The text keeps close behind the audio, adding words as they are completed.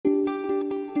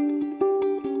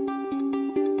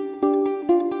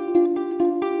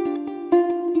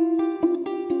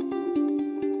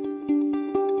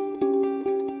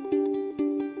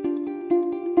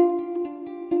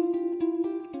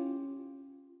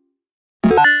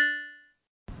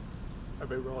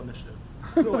everybody roll initiative.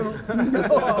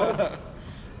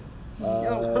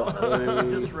 No.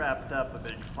 We just wrapped up a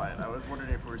big fight. I was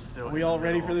wondering if we're still. Are we all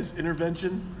ready for this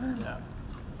intervention? Yeah.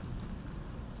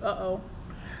 Uh-oh.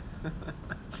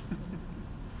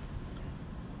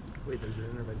 Wait, there's an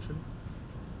intervention?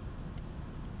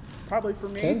 Probably for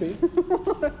me. Can be.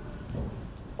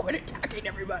 Quit attacking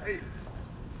everybody.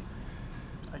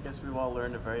 I guess we've all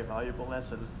learned a very valuable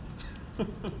lesson.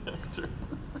 After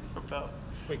about.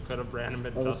 We could have ran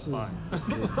him Oh, just fine.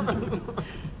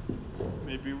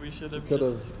 Maybe we should have Could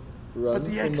have just. run But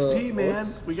the from XP, man.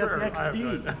 orcs. We got Sure, the I have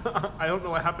XP. I don't know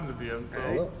what happened at the end, I so.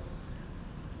 don't know.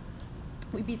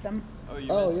 We beat them. Oh, you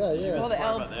Oh, missed, yeah, you yeah. missed Well, the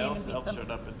part about elves the came and elves. beat Elves them.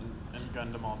 showed up and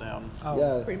gunned them all down. Oh.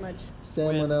 Yeah, Pretty much. Sam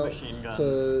With went out machine guns.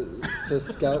 to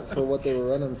scout for what they were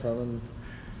running from and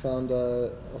found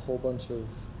a whole bunch of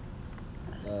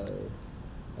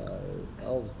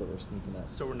elves that were sneaking out.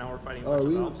 So now we're fighting a Are bunch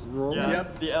we of elves? rolling? Yeah,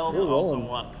 Yep. the elves We're also rolling.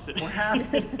 want the city.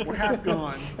 We're half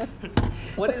gone.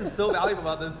 What is so valuable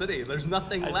about this city? There's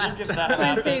nothing I left. think if that That's what I'm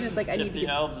happens, saying, it's like, I need if to the get-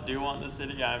 elves do want the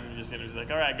city, I'm just gonna be like,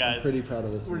 all right, guys. I'm pretty proud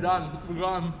of this. We're meme. done. We're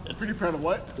gone. It's, Pretty proud of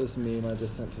what? This meme I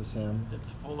just sent to Sam.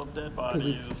 it's full of dead Because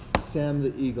bodies. it's Sam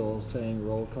the Eagle saying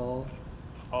roll call.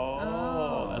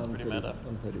 Oh, that's I'm pretty meta.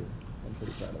 I'm pretty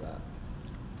proud of that.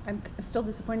 I'm still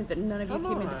disappointed that none of you Come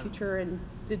came into on. future and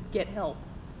did get help.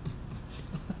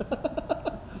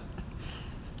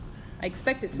 I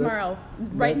expect it tomorrow,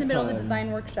 right in the next middle of the time.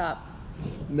 design workshop.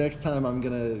 Next time I'm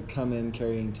gonna come in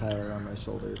carrying Tyler on my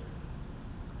shoulder.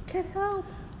 Get help.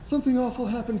 Something awful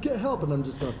happened, get help! And I'm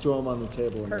just gonna throw him on the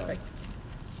table and Perfect.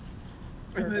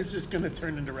 And this is just gonna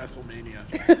turn into WrestleMania.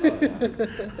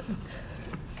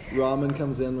 Ramen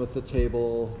comes in with the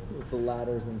table, with the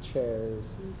ladders and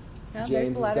chairs. Yeah, there's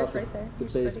James the has ladders got the, right there. the You're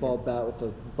spreading baseball it. bat with the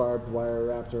barbed wire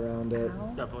wrapped around it.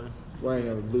 Ow. Definitely. Wearing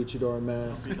a luchador It'll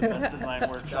mask. be the best design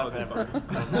workshop That would ever. be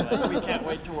They'll be like, we can't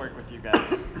wait to work with you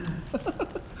guys.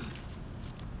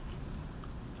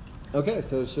 Okay,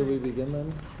 so should we begin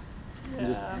then? And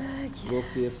just Yeah. we'll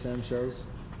see if Sam shows.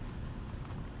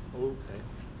 Okay.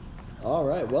 All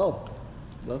right, well,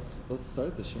 let's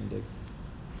start the shindig.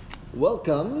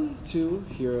 Welcome to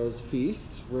Heroes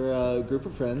Feast. We're a group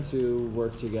of friends who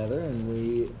work together and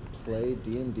we play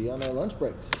D&D on our lunch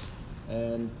breaks.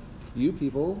 And you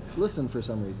people listen for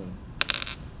some reason.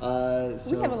 So,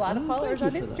 We have a lot of followers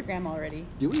on thank you for that. Instagram already.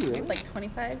 Do we We really? have like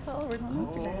 25 followers on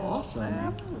Oh, Instagram.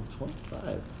 awesome.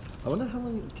 25. I wonder how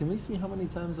many, can we see how many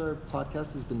times our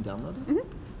podcast has been downloaded? Mhm.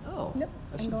 Oh. Yep,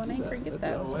 I and should go on do Anchor and get That's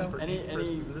that, awesome. so-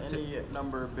 Any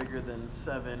number bigger than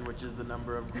 7, which is the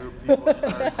number of group people in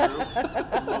our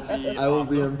group, will be I will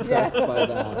be awesome. impressed Yeah. by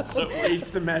that. So Eight's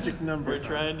the magic number. We're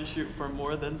trying to shoot for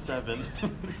more than 7.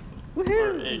 Woohoo! Or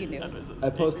We 8. can do it. That was I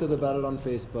 8. posted about it on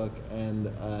Facebook, and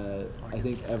I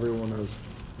think everyone was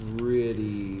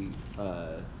really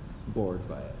bored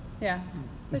by it. Yeah,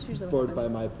 that's usually what Bored by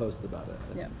happens. my post about it.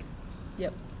 I Yep. think.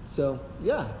 Yep. So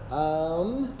yeah,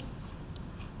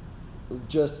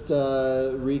 just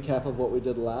recap of what we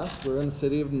did last. We're in the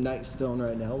city of Nightstone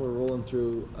right now. We're rolling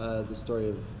through the story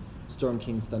of Storm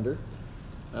King's Thunder,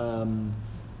 and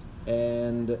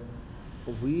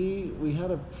we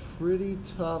had a pretty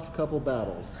tough couple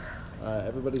battles.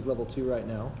 Everybody's level 2 right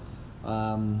now.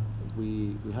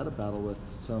 We had a battle with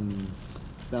some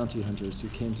bounty hunters who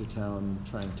came to town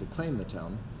trying to claim the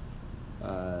town.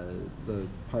 The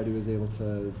party was able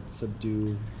to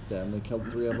subdue them. They killed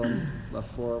 3 of them,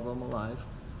 left 4 of them alive,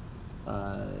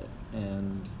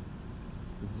 and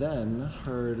then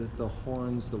heard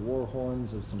the war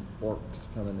horns of some orcs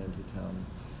coming into town.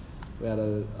 We had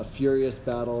a furious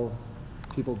battle.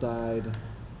 People died.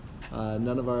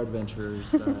 None of our adventurers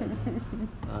died.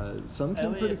 Some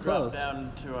came pretty Elliot close. dropped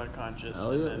down to unconscious.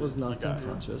 Elliot and then was he knocked got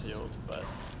unconscious. Healed, but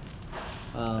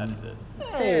that is it.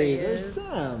 Hey, There he there's is.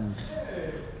 Sam.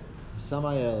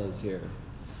 Samael is here.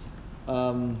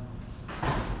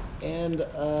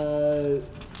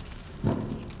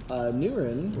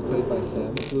 Nurin, played by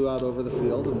Sam, flew out over the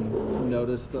field and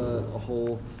noticed a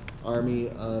whole army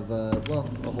of, a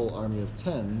whole army of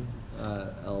 10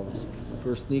 elves who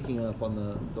were sneaking up on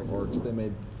the orcs. They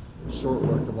made short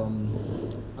work of them.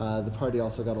 The party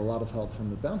also got a lot of help from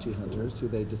the bounty hunters, who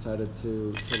they decided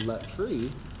to let free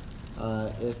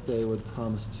if they would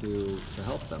promise to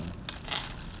help them.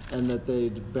 And that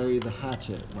they'd bury the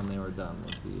hatchet when they were done,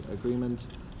 was the agreement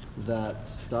that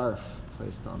Starf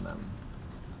placed on them.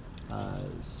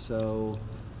 So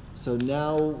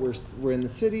now we're in the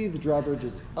city. The drawbridge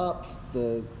is up.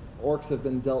 The orcs have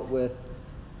been dealt with.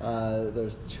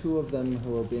 There's 2 of them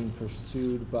who are being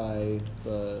pursued by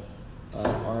the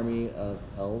army of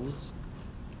elves,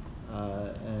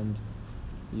 and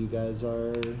you guys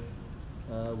are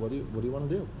What do you want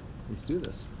to do? Let's do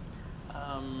this.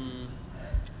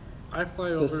 I fly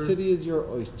The over. city is your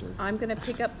oyster. I'm gonna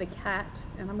pick up the cat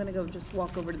and I'm gonna go just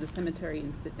walk over to the cemetery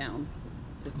and sit down.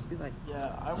 Just be like,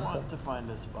 Yeah, I want to find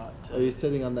a spot to. Are you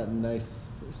sitting on that nice,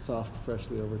 soft,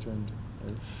 freshly overturned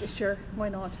earth? sure, why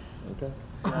not? Okay.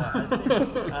 Yeah,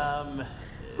 I think,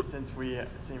 since we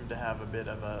seem to have a bit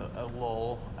of a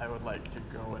lull, I would like to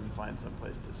go and find some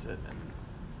place to sit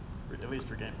and at least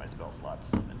regain my spell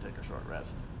slots and take a short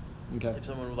rest. Okay. If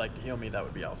someone would like to heal me, that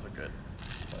would be also good.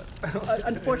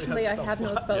 Unfortunately, I have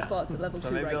no spell Yeah. slots at level So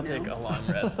 2 maybe right I'll now. take a long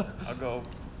rest. I'll go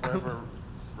wherever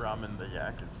Ramen the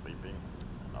yak is sleeping.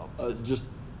 And I'll Just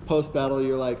post battle,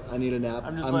 you're like, I need a nap.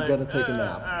 I'm I'm, just like, gonna take a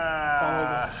nap.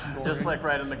 Follow the just snoring. like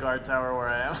right in the guard tower where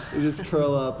I am. You just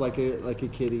curl up like a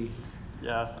kitty.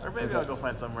 Yeah, or maybe Okay. I'll go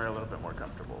find somewhere a little bit more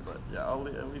comfortable. But yeah, I'll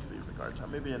at least leave the guard tower.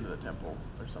 Maybe into the temple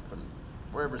or something,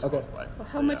 wherever's Okay. close by. Well,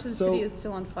 how So, much yeah. of the So- city is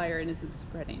still on fire and is it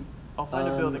spreading? I'll find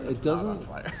a building that's It not doesn't on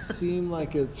fire. seem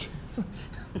like it's.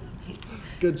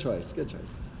 Good choice. Good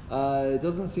choice. It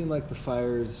doesn't seem like the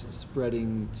fire's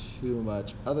spreading too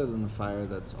much, other than the fire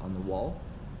that's on the wall.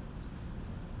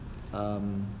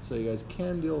 So you guys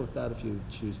can deal with that if you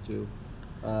choose to.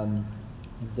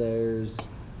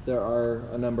 There are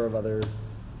a number of other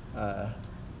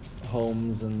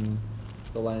homes and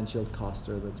the Lion Shield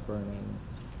Coster that's burning.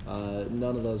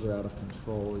 None of those are out of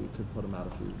control. You could put them out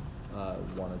if you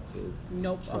wanted to.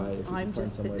 Nope, Try if you can I'm find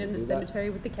just somewhere sitting in to the do that. cemetery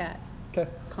with the cat, Okay.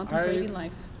 contemplating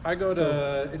life. I go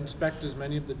So- to inspect as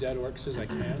many of the dead orcs as I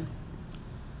can.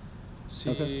 See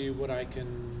Okay. what I can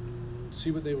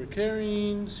see what they were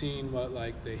carrying, seeing what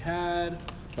like they had.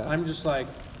 Okay. I'm just like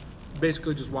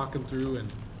basically just walking through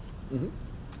Mm-hmm.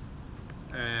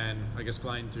 and I guess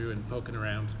flying through and poking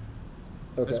around.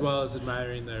 Okay. As well as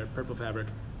admiring their purple fabric.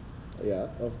 Yeah,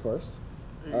 of course.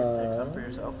 You can take some for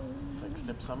yourself. Like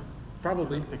snip some.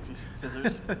 Probably. Pixie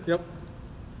scissors. Yep.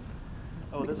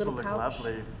 Oh, Make a this will little look pouch.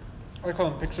 lovely. I call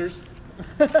them pictures.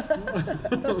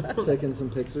 Taking some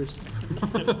pictures.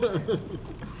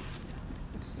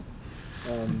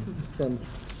 Some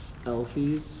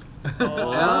elfies. Oh.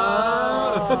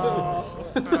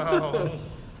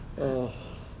 Oh,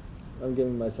 I'm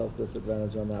giving myself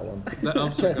disadvantage on that one. The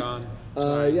elves are Okay. gone.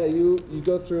 Yeah, you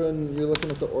go through and you're looking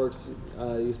at the orcs.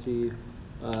 You see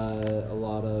a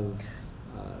lot of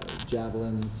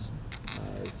javelins,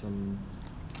 some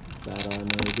bad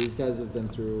armor. These guys have been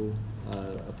through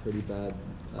a pretty bad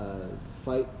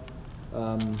fight.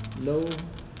 No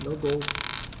gold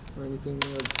or anything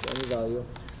of any value.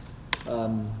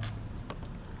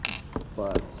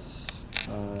 But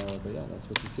yeah, that's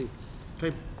what you see.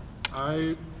 Okay.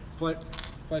 I fly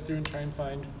through and try and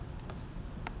find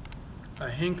a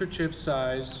handkerchief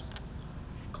size,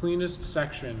 cleanest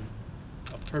section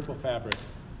of purple fabric.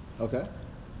 Okay.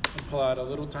 And pull out a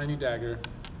little tiny dagger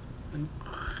and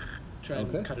try and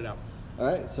Okay. cut it out. All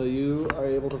right, so you are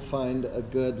able to find a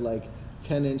good like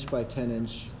 10-inch by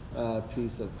 10-inch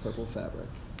piece of purple fabric.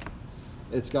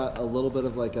 It's got a little bit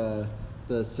of like the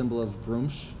symbol of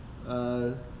Grumsh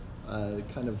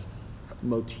kind of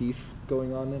motif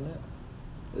going on in it.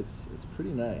 It's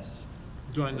pretty nice.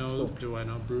 Do I That's know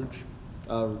cool. Bruges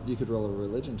You could roll a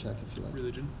religion check if you like.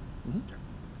 religion? Mm-hmm.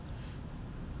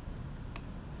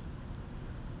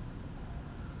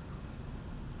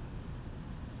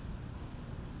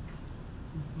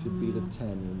 If you beat a 10,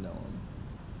 you know him.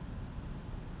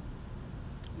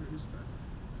 Where is that?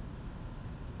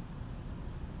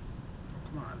 Oh,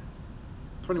 come on.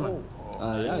 21.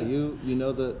 Yeah, you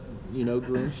know that you know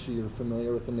Grumsh. You're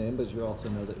familiar with the name, but you also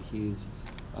know that he's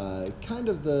kind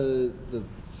of the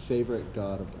favorite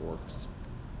god of orcs.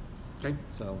 Okay.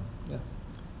 So yeah.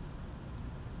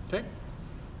 Okay.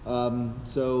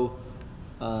 So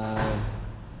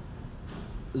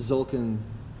Zulkin.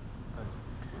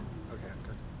 Okay,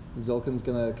 good. Zulkin's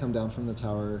gonna come down from the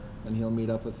tower, and he'll meet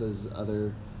up with his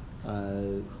other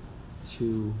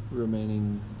 2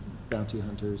 remaining bounty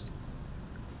hunters,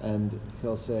 and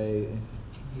he'll say,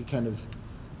 he kind of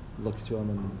looks to him,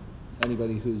 and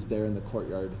anybody who's there in the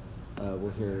courtyard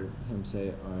will hear him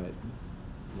say, "All right,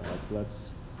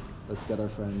 lads, let's get our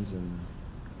friends, and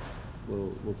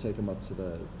we'll take them up to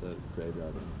the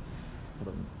graveyard and put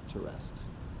them to rest."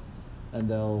 And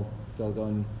they'll go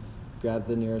and grab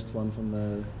the nearest one from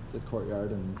the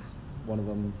courtyard, and one of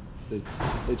them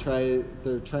they're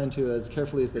trying to, as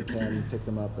carefully as they can, pick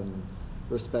them up and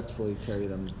respectfully carry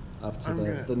them up to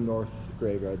the north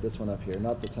graveyard. This one up here,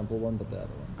 not the temple one, but the other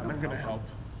one. I'm gonna help.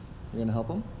 You're gonna help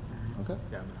them? Okay.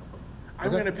 Yeah, I'm gonna help him. I'm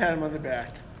Okay. gonna pat him on the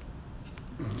back.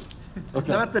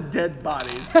 Okay. Not the dead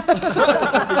bodies.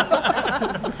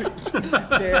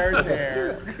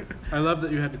 There. I love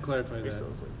that you had to clarify You're that.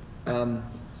 still asleep.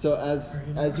 So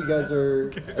as you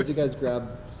guys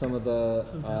grab some of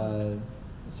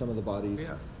the bodies,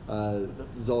 Yeah.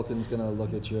 Zolkin's gonna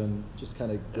look at you and just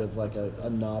kind of give like a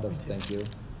nod of thank you.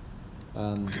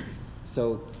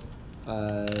 So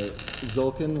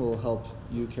Zolkin will help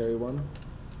you carry one,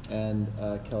 and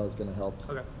Kella's gonna help.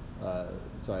 Okay.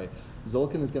 Sorry,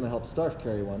 Zolkin is gonna help Starf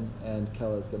carry one, and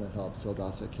Kella is gonna help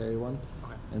Sildasa carry one.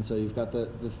 Okay. And so you've got the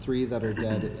three that are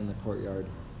dead in the courtyard,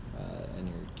 and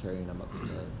you're carrying them up to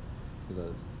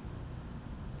the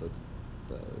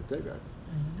graveyard.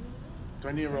 Do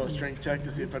I need to roll a strength check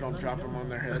to see if I don't drop them on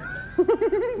their head?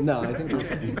 No, I think we're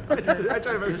fine. I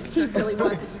tried to He really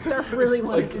wanted, Starf really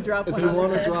wanted Like, to drop if one you on want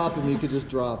his to head. drop them, you could just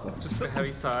drop them. Just a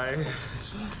heavy sigh.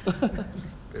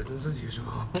 Business as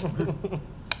usual.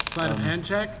 Sleight of hand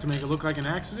check to make it look like an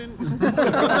accident.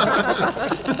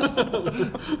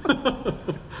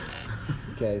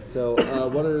 Okay, so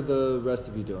what are the rest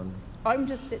of you doing? I'm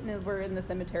just sitting over in the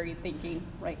cemetery thinking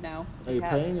right now. Are you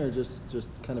Cat. praying or just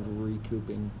kind of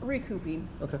recouping? Recouping.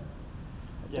 Okay.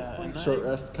 Yeah, point. and Short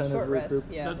rest kind Short of rest,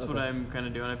 recoup? yeah. That's what Okay. I'm kind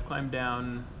of doing. I've climbed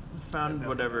down, found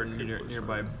whatever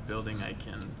nearby building I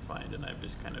can find, and I've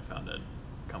just kind of found a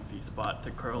comfy spot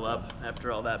to curl up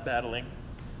after all that battling.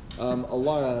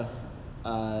 Alara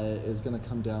is going to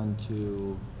come down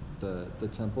to the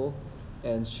temple,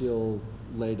 and she'll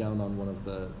lay down on one of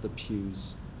the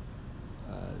pews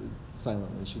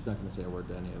silently. She's not going to say a word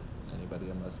to anybody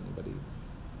unless anybody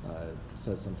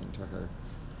says something to her.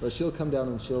 But she'll come down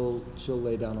and she'll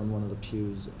lay down on one of the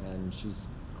pews, and she's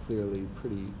clearly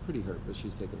pretty hurt, but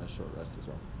she's taking a short rest as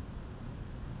well.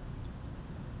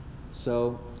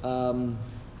 So If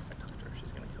I talk to her,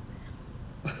 she's gonna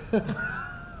kill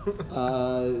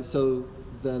me. so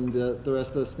then the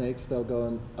rest of the snakes, they'll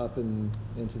go up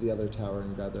into the other tower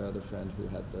and grab their other friend who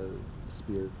had the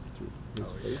spear through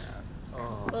his face.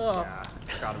 Oh, Ugh. yeah.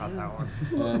 Forgot about that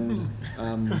one.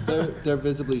 And they're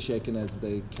visibly shaken as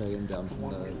they carry him down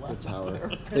from the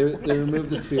tower. They remove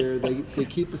the spear. They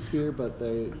keep the spear, but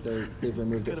they've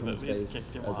removed it Could've from his at least face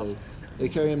kicked him as off. they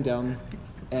carry him down.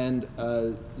 And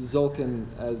Zolkin,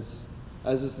 as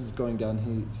this is going down,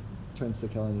 he turns to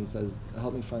Kellen and he says,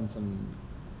 "Help me find some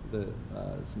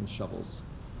shovels."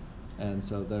 And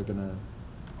so they're gonna.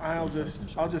 I'll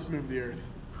just move the earth.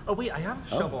 Oh wait, I have a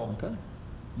shovel. Okay.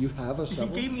 You have a shovel?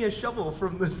 He gave me a shovel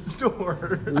from the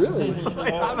store. Really? I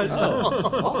have a Oh,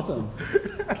 shovel. awesome.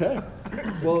 Okay.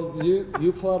 Well,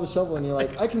 you pull out a shovel and you're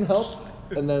like, "I can help,"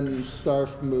 and then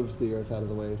Starf moves the earth out of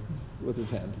the way with his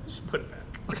hand. Just put it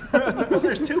back. Well,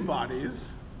 there's two bodies.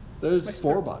 There's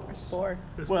 4 bodies. 4.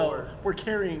 There's Well, 4. we're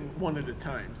carrying one at a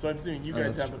time, so I'm assuming you Oh,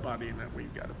 guys that's have a true. body and then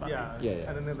we've got a body. Yeah. Yeah.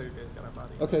 And then the other guy's got a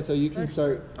body. Okay, so you can That's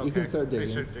start. You Okay, can start I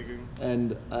digging. start digging.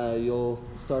 And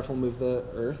Starf will move the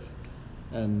earth,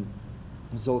 and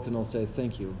Zolkin will say,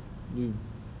 "Thank you. You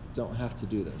don't have to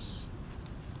do this."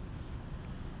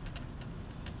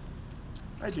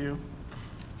 I do.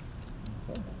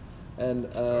 Okay. And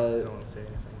I don't want to say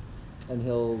anything. and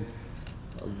he'll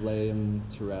lay him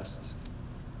to rest,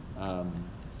 and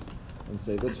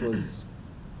say, this was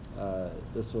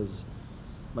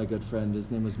my good friend.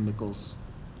 His name was Mikkels.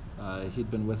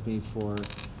 He'd been with me for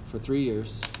 3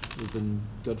 years. We've been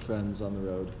good friends on the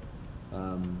road.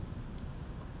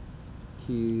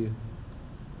 He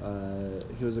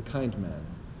was a kind man,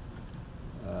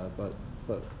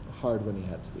 but hard when he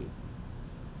had to be.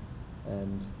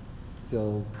 And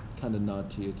he'll kind of nod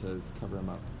to you to cover him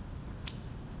up.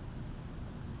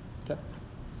 Okay.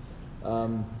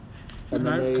 And Can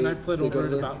then I flit they go over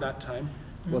to at the- about that time?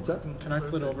 What's that? Can I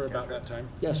flit over about that time?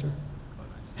 Yeah, sure.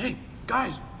 Hey,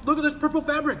 guys, look at this purple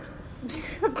fabric.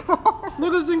 Look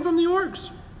at this thing from the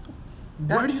orcs.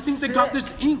 Where do you think they got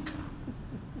this ink?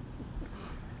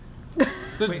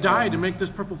 This dye to make this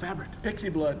purple fabric. Pixie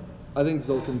blood. I think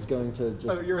Zolkin's going to just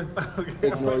Oh, you're okay.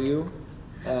 ignore you,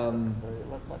 Very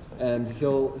much like and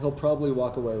he'll probably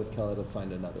walk away with Kella to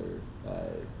find another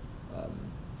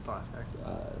Last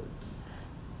guy.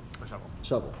 A shovel.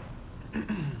 shovel.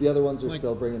 The other ones are Like-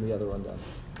 still bringing the other one down.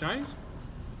 Guys,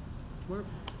 where?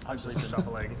 I'm just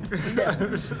shoveling.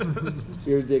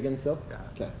 You're digging still? Yeah.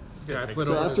 Okay. Yeah, I take flit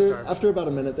So over to after about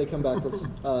a minute, they come back with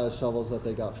shovels that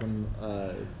they got from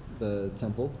the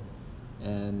temple,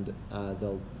 and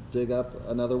they'll dig up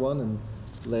another one and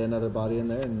lay another body in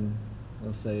there, and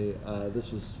they'll say,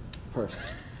 "This was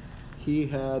Purse. He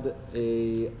had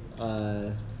a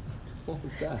what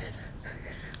was that?"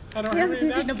 I don't Yeah, have I'm any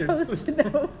using a napkins. post-it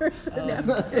note for some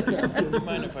napkins. Do you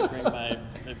mind if I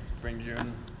bring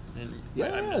June in? Yeah,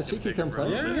 I'm yeah, just she gonna could pick come her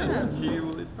play. up. Yeah. She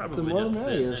will The probably more just the sit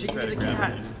merrier. and She can try get to a grab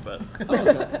cat. things, but Oh,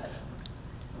 okay.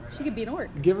 She could be an orc.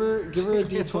 Give her a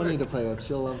D20 to play with.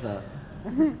 She'll love that.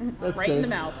 That's Right safe. in the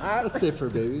mouth. That's safe for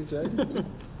babies, right?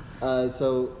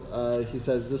 So he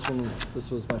says this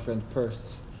was my friend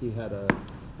Perse. He had a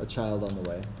child on the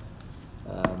way.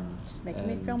 Just making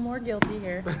me feel and more guilty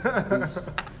here.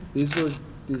 These were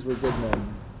good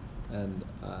men, and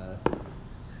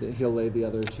he'll lay the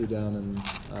other two down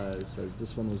and says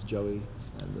this one was Joey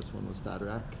and this one was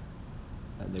Thadorak,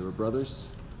 and they were brothers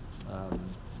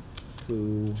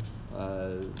who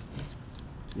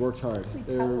worked hard.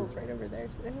 They were Towels right over there.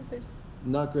 So there's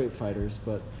not great fighters,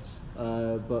 but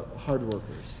hard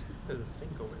workers. There's a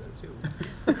sink over there too.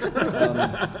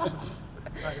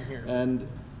 Right in here. And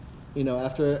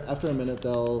after a minute,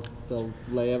 they'll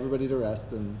lay everybody to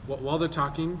rest. And While they're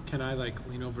talking, can I like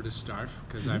lean over to Starf?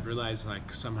 Because I've realized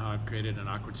like somehow I've created an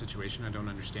awkward situation I don't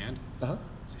understand. Say,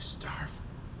 Starf,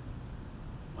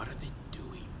 what are they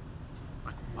doing?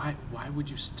 Like, why would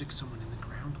you stick someone in the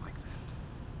ground like that?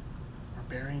 We're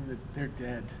burying their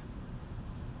dead.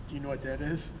 Do you know what that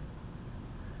is?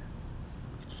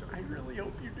 I really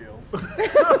hope you do.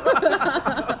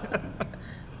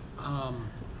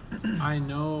 I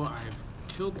know I've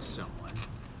killed someone,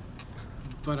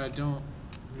 but I don't.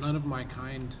 None of my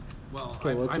kind. Well,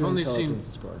 okay, what's I've your only seen.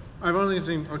 intelligence score? I've only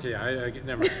seen. Okay, I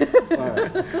never mind. All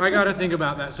right. I gotta think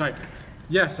about that. Sorry.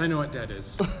 Yes, I know what dead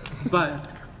is,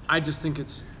 but I just think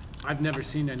it's. I've never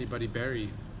seen anybody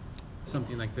bury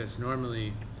something like this.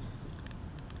 Normally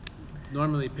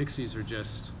pixies are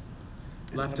just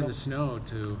left in the snow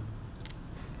to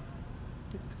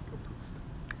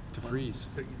freeze.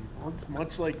 Well, it's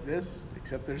much like this,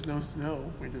 except there's no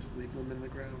snow. We just leave them in the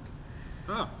ground.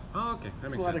 Oh, okay, that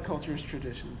There's makes a lot sense. of cultures,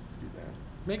 traditions to do that.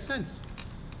 Makes sense.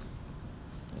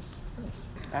 Nice.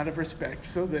 Out of respect,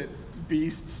 so that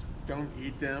beasts don't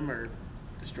eat them or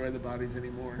destroy the bodies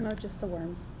anymore. no, just the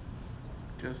worms.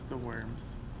 Just the worms.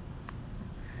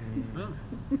 Oh,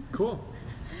 cool.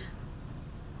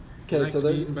 Okay, Like so to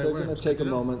be they're eaten by going to worms. take a Good to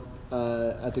know. moment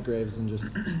at the graves and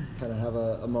just kind of have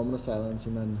a moment of silence,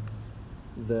 and then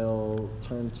they'll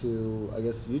turn to, I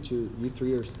guess you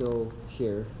three are still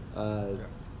here.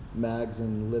 Mags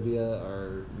and Livia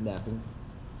are napping,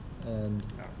 and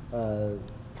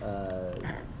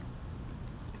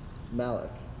Malik,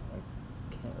 I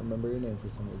can't remember your name for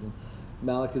some reason.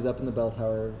 Malik is up in the bell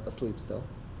tower, asleep still.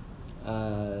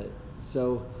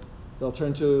 So they'll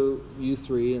turn to you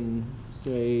three and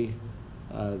say,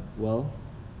 well,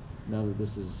 now that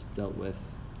this is dealt with,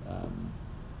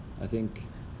 I think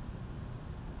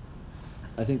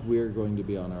we're going to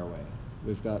be on our way.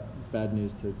 We've got bad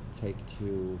news to take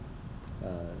to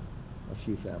a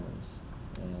few families,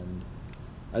 and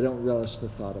I don't relish the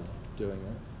thought of doing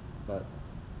it, but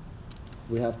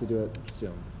we have to do it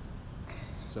soon.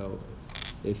 So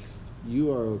if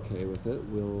you are okay with it,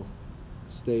 we'll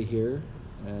stay here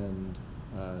and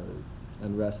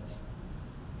rest,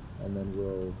 and then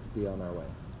we'll be on our way.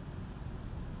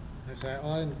 I say,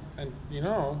 well, and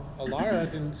Alara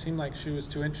didn't seem like she was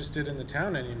too interested in the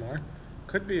town anymore.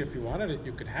 Could be if you wanted it,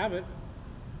 you could have it.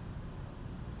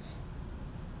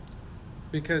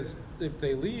 Because if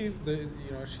they leave,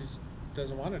 she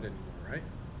doesn't want it anymore, right?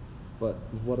 But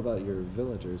what about your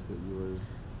villagers that you were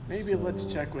Maybe so let's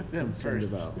check with them concerned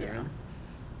first. about? Yeah.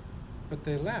 But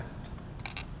they left.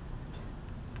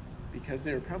 Because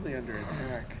they were probably under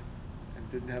attack and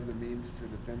didn't have the means to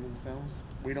defend themselves.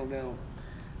 We don't know.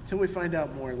 Until we find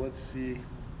out more, let's see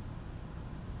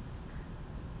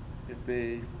if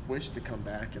they wish to come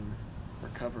back and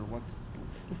recover what's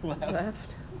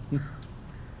left.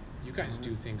 You guys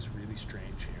do things really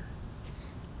strange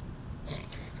here.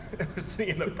 We're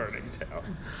sitting in a burning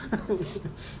town.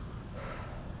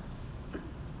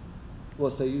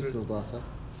 What say you, Sildasa?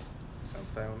 Sounds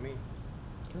fine with me.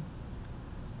 Okay.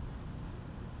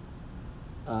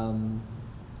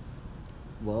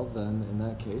 Well, then, in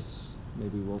that case,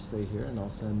 maybe we'll stay here, and I'll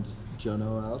send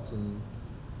Jono out and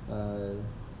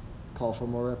call for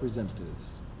more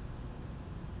representatives.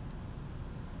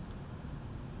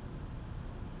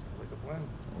 Sounds like a plan.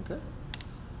 Okay.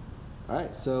 All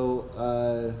right.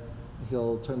 So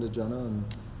he'll turn to Jono and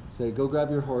say, "Go grab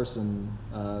your horse and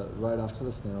ride off to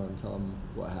the snail and tell him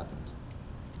what happened."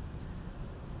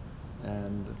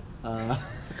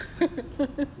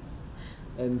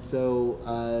 And so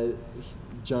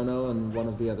Jono and one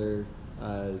of the other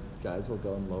guys will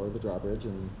go and lower the drawbridge,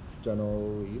 and Jono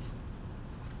will leave.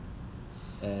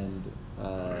 And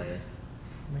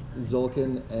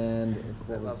Zolkin and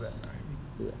what was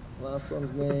the last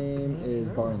one's name is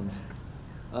Barnes.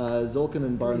 Zolkin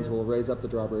and Barnes will raise up the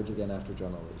drawbridge again after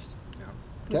Jono leaves.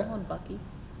 This Okay? one, Bucky.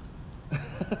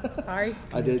 Sorry.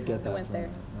 I did get I that went from there.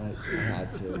 I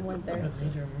had to. I went there.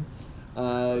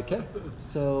 Okay,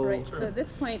 so. Right, so at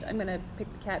this point, I'm gonna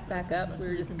pick the cat back up. We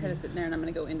were just kind of sitting there, and I'm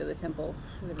gonna go into the temple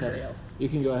with everybody else. You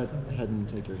can go ahead and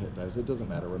take your hit dice. It doesn't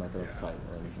matter. We're not going to fight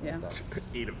or anything Yeah. like that.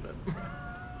 8 of them.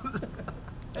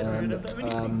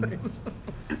 And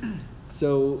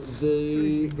so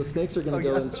the snakes are going to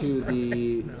go into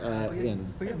the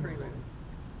inn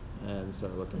and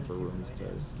start looking for rooms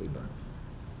to sleep in.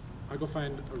 I'll go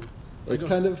find a. It's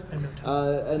kind of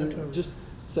and just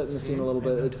setting the scene a little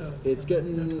bit. It's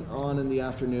getting on in the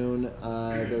afternoon.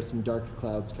 There's some dark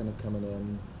clouds kind of coming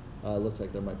in. Looks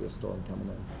like there might be a storm coming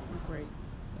in. Great.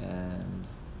 And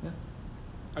yeah.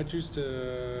 I choose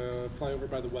to fly over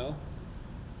by the well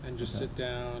and just sit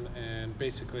down, and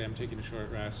basically I'm taking a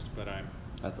short rest, but I'm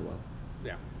at the well.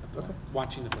 Yeah. At the Okay. well,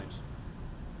 watching the flames.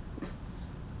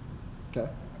 Okay.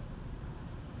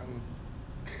 I'm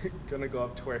gonna go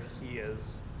up to where he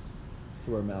is.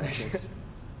 To where Malik is.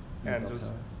 And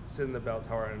just sit in the bell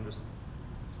tower and just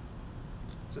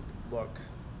look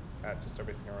at just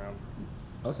everything around.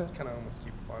 Okay. Kind of almost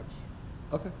keep watch.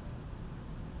 Okay.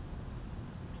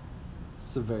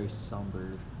 It's a very somber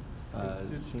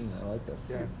scene. I like this.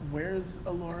 Yeah. Where's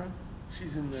Alora?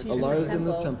 She's in the. She's Alara's in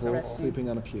the temple, temple, resting. sleeping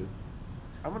on a pew.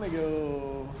 I'm gonna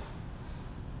go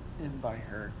in by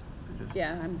her. Just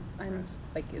Yeah, I'm rest.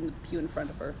 like in the pew in front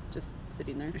of her, just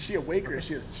sitting there. Is she awake or is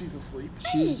she's asleep?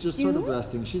 She's just sort of June?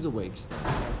 resting. She's awake still.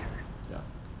 Okay. Yeah.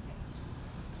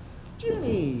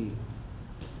 Junie!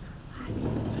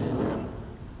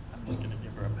 I'm just gonna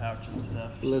give her a pouch and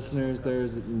stuff. Listeners,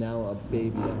 there's now a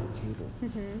baby at the table.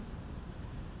 Mm-hmm.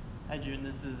 Hi June,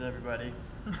 this is everybody.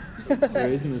 There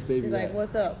isn't this baby She's like, yet.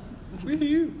 what's up?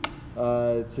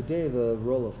 Today the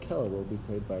role of Kella will be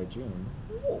played by June.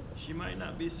 She might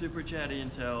not be super chatty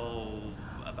until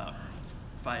about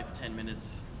 5-10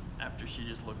 minutes after she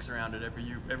just looks around at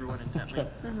everyone intently.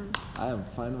 I am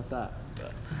fine with that.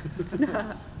 But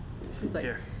She's like,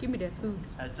 Here. give me that food.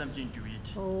 has something to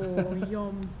eat. Oh,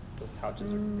 yum. Those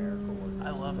pouches are miracle work.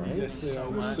 I love Right? these Yes, things they so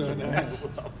are. much. So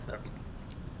nice. Love them.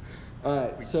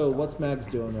 Alright, so what's Mags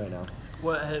doing right now?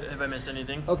 What have I missed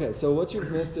anything? Okay, so what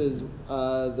you've missed is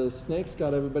the snakes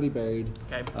got everybody buried.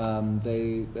 Okay.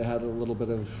 They had a little bit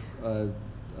of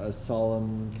a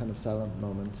solemn, kind of silent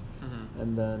moment, Mhm.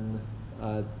 and then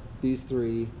these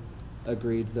three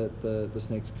agreed that the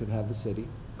snakes could have the city,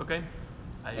 Okay.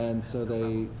 I and have so no problem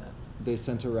they with that. they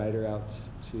sent a rider out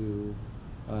to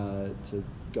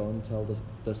go and tell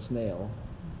the snail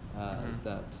Mhm.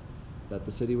 that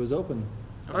the city was open.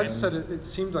 I Okay. just said it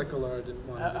seemed like Alara didn't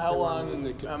want it. If How they wanted it, they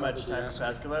long, could how much probably time ask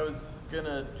passed? her. Because I was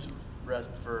gonna rest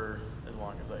for as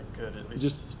long as I could, at least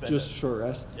Just spend just it. short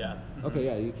rest. Yeah. Okay,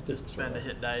 yeah, you could take Just a short spend a rest.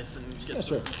 hit dice and get Yeah,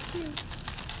 some. sure.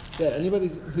 Yeah, anybody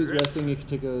who's resting, you can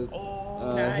take a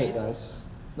Oh, hit nice. dice.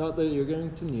 Not that you're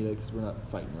going to need it because we're not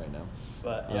fighting right now.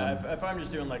 But yeah, Um, if I'm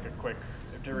just doing like a quick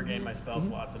to regain my spell Mhm.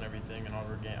 slots and everything, and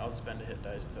I'll spend a hit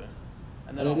dice to,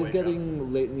 and then And I'll it is wake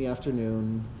getting late in the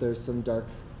afternoon. There's some dark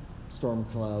storm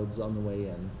clouds on the way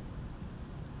in.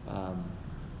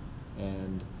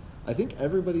 And I think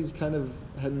everybody's kind of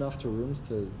heading off to rooms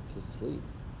to sleep.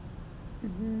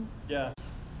 Mm-hmm. up. Yeah,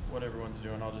 what everyone's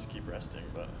doing, I'll just keep resting.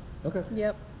 But Okay.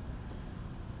 Yep.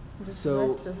 Just So-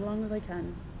 rest as long as I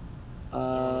can.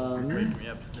 wake me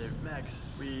up to say, Max,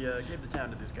 we gave the town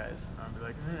to these guys. And I'll be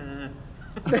like,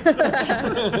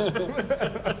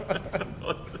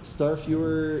 Starf, you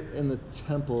were in the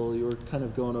temple. You were kind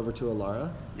of going over to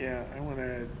Alara. Yeah, I want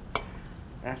to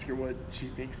ask her what she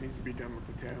thinks needs to be done with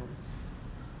the town.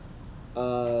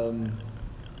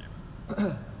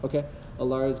 Okay,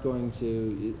 Alara's going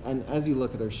to, and as you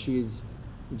look at her, she's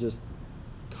just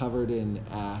covered in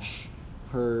ash.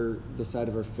 The side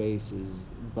of her face is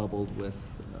bubbled with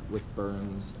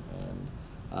burns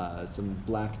and some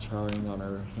black charring on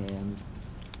her hand.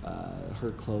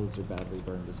 Her clothes are badly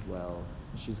burned as well.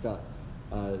 She's got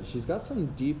some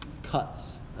deep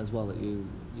cuts as well that you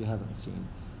haven't seen.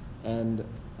 And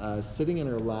sitting in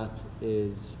her lap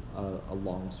is a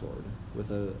longsword with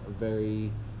a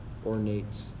very ornate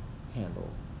handle,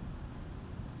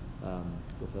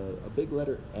 with a big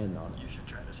letter N on You it. should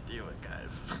try to steal it,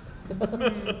 guys.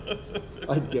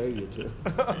 I dare you to.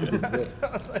 It'd be great.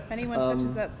 If anyone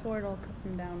touches that sword, I'll cut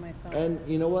them down myself. And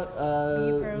you know what?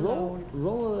 Leave her Roll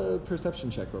alone. a perception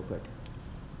check real quick.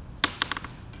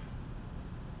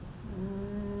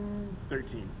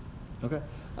 13. Okay.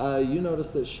 You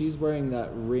notice that she's wearing that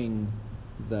ring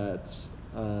that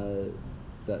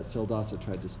Sildasa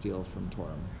tried to steal from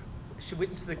Torum. She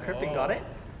went into the crypt and got it?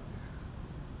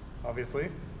 Obviously.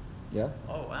 Yeah.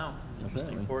 Oh wow,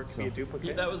 interesting. Apparently. Or it could be a So-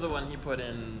 duplicate. That was the one he put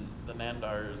in the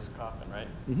Nandar's coffin, right?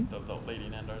 Mhm. The Lady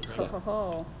Nandar's Ho, ring. ho,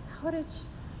 ho. How did she...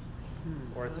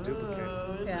 Or it's a duplicate.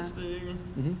 Yeah. Interesting.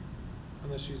 Mhm.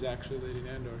 Unless she's actually Lady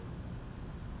Nandor.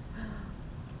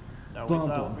 No, Bum,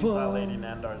 we saw bum, Lady bum.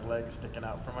 Nandar's legs sticking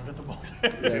out from under the boulder. Yeah,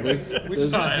 there's, We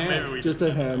just saw a there's hand. Maybe we just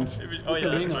a hand. Oh With yeah,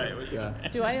 the ring that's on right. it. It was Yeah.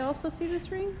 Do I also see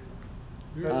this ring?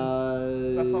 That's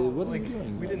all, What are like, you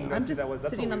doing? we right didn't now? know I'm who just that was.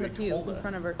 That's sitting what on the they pew told in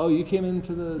front of us. her. Oh, you came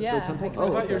into the Yeah. temple? I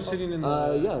Oh, thought you were okay. sitting in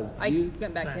the. Yeah. I you-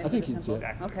 went back into think the you'd see temple. it.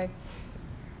 Exactly. Okay.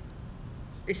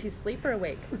 Is she asleep or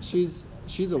awake? She's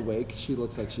awake. She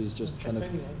looks like she's just kind of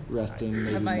resting,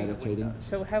 maybe Have I- meditating.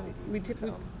 So have we've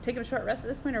taken a short rest at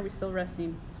this point, or are we still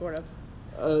resting, sort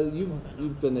of?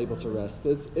 You've been able to rest.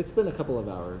 It's been a couple of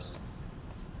hours.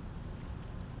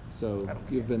 So I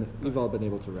don't you've all been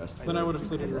able to rest. Then for I would have a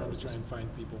flitted couple around to hours. try and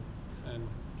find people, and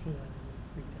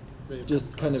maybe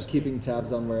Just come kind of across. keeping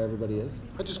tabs on where everybody is.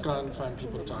 I just gone and find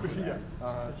people to talk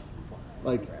to.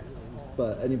 Like,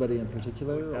 but anybody in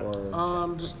particular,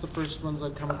 or Just the first ones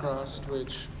I'd come across,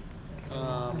 which,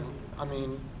 I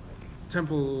mean,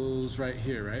 temple's right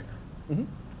here, right? Mhm.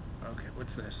 Okay,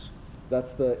 what's this?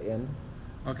 That's the inn.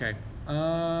 Okay,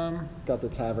 It's got the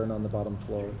tavern on the bottom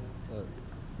floor that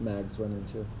Mags went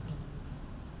into.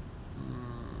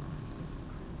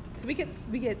 So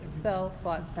we get spell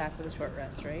slots back with a short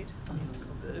rest, right?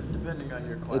 Depending on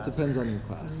your class. It depends on your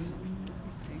class.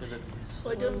 If it's,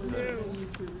 I don't know.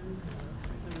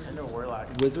 I know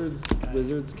warlocks.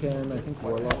 Wizards can. I think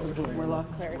warlocks can.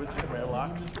 Warlocks.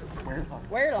 Warlocks.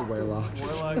 Warlocks. Warlocks.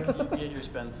 Warlocks, you get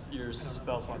your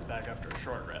spell slots back after a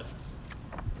short rest.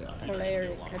 Yeah.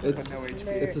 Cleric. It's no HP.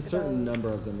 it's a certain number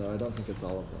of them though. I don't think it's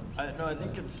all of them. No, I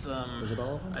think it's Is it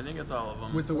all of them? I think it's all of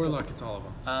them. with the warlock, it's all of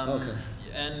them. Okay.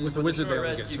 And With the the wizard, short they only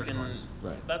rest, get you certain can. ones.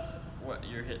 Right. That's what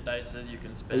your hit dice is. You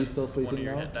can spend you still one sleeping of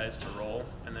your now? hit dice to roll,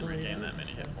 and then regain that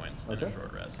many hit points in Okay. a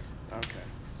short rest. Okay.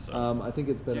 So I think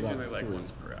it's been usually about like 3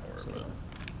 once per hour, so but- far.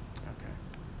 Okay.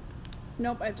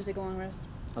 Nope, I have to take a long rest.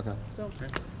 Okay. So Okay.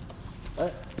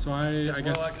 Alright. So I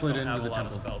guess Warlocks flit don't into have the a lot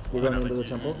temple. of spell slots. We're going Like, into the you-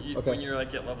 temple? you- Okay. When you're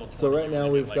like at level 20, So right you now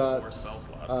only we've get, like, got 4 spell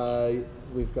slots.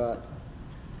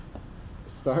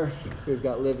 Starf, we've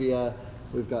got Livia,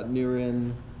 we've got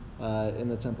Nirin in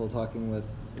the temple talking with,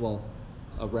 well,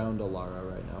 around Alara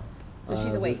right now. But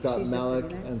she's awake. We've got She's just Malik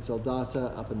sitting there. and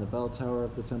Sildasa up in the bell tower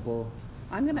of the temple.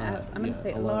 I'm gonna ask. I'm gonna yeah,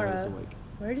 say, Alara is Laura, awake.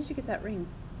 where did you get that ring?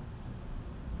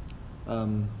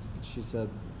 She said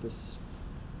this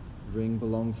ring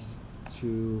belongs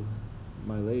to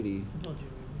my lady,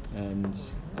 and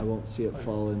I won't see it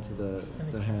fall into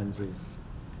the hands of.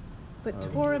 But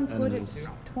Torum put it. enemies.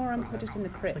 Torum put it in the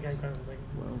crypt.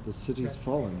 Well, the city's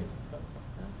fallen,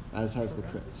 as has the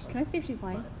crypt. Can I see if she's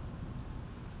lying?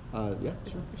 Yeah,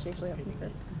 sure. If she's actually up in the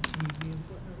crypt.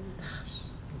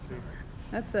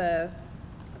 That's a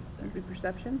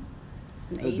perception.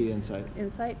 It's an 8. That'd be insight.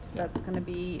 Insight. Yeah. That's gonna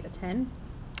be a 10.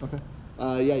 Okay.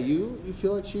 Yeah, you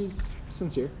feel like she's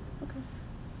sincere. Okay.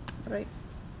 All right.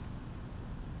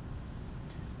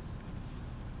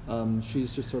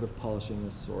 She's just sort of polishing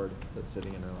this sword that's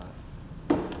sitting in her lap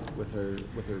with her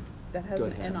That has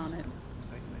good an N hands. on it.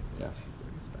 Yeah.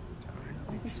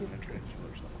 I think she's trying to kill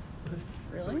herself.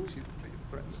 Really?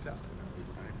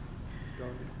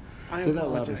 I Say that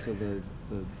louder apologize. so the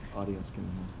audience can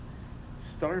hear.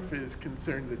 Starf is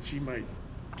concerned that she might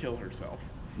kill herself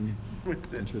with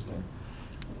this. Interesting.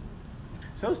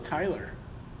 So's Tyler.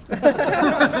 Starf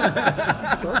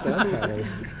and Tyler,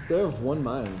 they're of one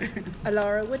mind.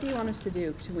 Alara, what do you want us to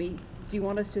do? Do you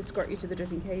want us to escort you to the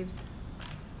Dripping Caves?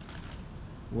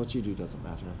 What you do doesn't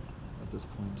matter at this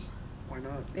point. Why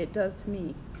not? It does to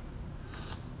me.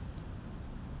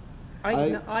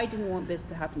 I didn't want this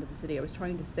to happen to the city. I was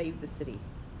trying to save the city.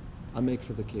 I make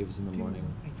for the caves in the morning.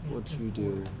 What you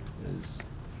do is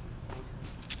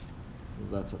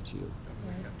that's up to you.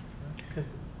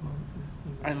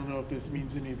 I don't know if this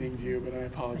means anything to you, but I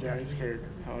apologize for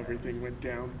how everything went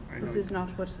down. This is not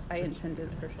what I intended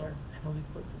for sure.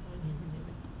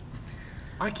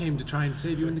 I came to try and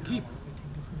save you in the keep.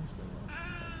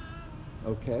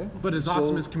 Okay. But as so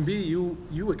awesome as can be,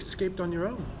 you escaped on your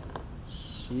own.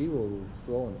 She will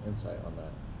roll an insight on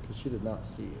that because she did not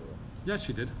see you. Yes,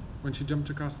 she did, when she jumped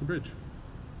across the bridge.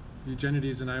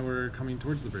 Eugenides and I were coming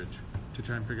towards the bridge to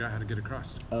try and figure out how to get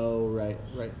across. Oh, right.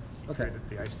 Okay.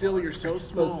 Still, you're so But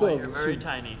small. still, You're very she-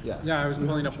 tiny. Yeah. Yeah, I was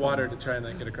pulling up water to try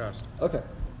and get across Okay.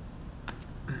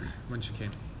 when she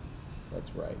came.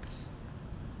 That's right.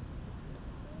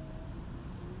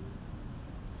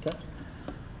 Okay.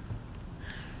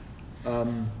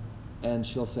 And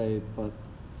she'll say, but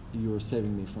you were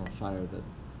saving me from a fire that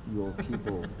your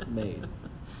people made.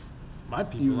 my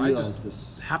people. You I realize just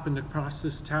this. happened across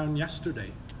this town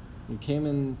yesterday. You came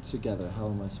in together. How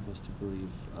am I supposed to believe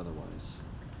otherwise?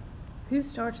 Who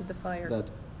started the fire?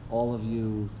 That all of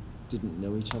you didn't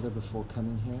know each other before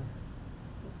coming here?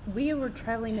 We were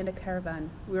traveling in a caravan.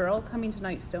 We were all coming to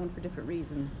Nightstone for different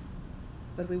reasons,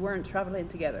 but we weren't traveling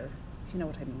together, if you know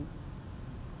what I mean.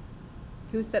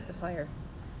 Who set the fire?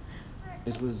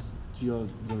 It was your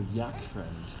yak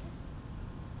friend.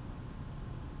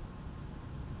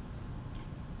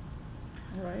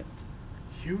 All right.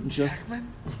 Hugh Just-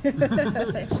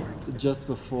 Jackman? Just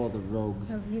before the rogue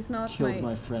No, he's not killed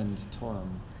my friend Torum.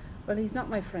 Well, he's not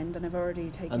my friend, and I've already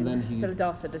taken And then he-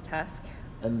 Sildasa to task.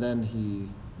 And then he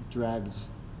dragged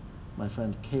my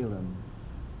friend Caleb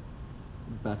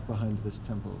back behind this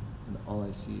temple, and all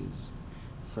I see is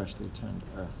freshly turned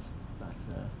earth back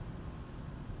there.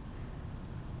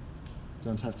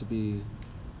 Don't have to be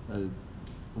a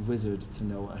wizard to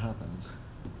know what happened.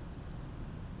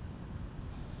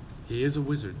 He is a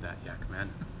wizard, that yak man.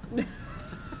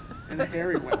 And a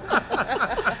hairy one.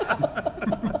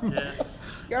 Yes.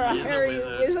 You're a he is hairy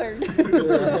wizard.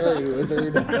 You're a hairy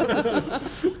wizard.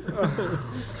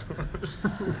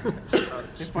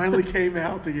 They finally came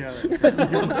out together.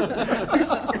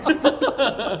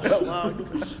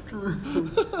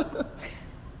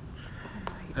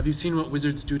 Have you seen what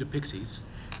wizards do to pixies?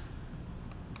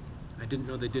 I didn't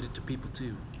know they did it to people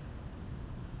too.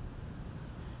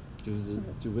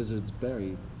 Do wizards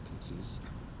bury pixies?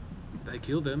 They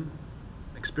kill them,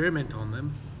 experiment on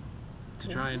them, to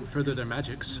try and further their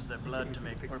magics. Use their blood to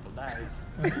make purple dyes.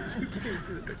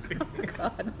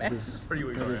 God, man. That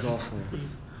is awful.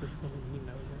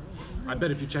 I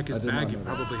bet if you check his I did not bag, he know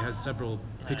that. probably has several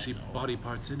pixie body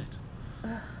parts in it.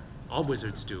 All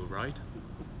wizards do, right?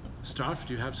 Starf,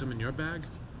 do you have some in your bag?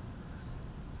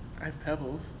 I have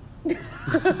pebbles. No,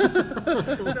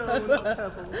 not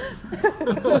pebbles.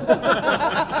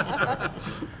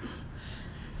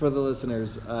 For the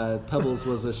listeners, Pebbles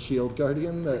was a shield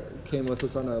guardian that came with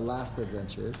us on our last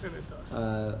adventure.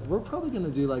 We're probably going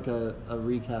to do like a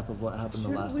recap of what happened the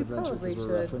Sure, last we adventure probably because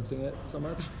we're should. referencing it so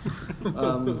much.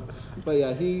 But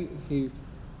yeah, he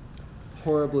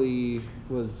horribly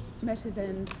was Met his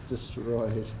end.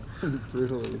 destroyed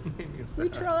brutally. We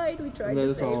tried Made to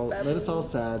us save all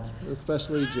Pebbles. sad,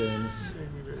 especially James.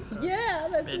 Yeah,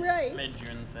 that's right. Made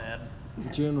June sad.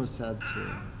 June was sad too.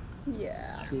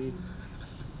 Yeah. See?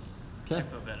 I Okay.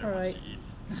 feel better All when right. she eats.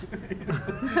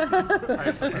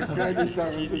 Trying to do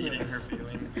something She's with eating this. her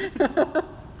feelings.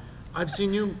 I've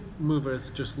seen you,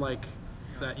 Mooverth, just like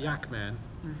that yak man.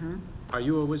 Mm-hmm. Are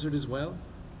you a wizard as well?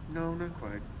 No, not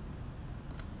quite.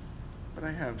 But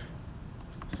I have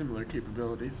similar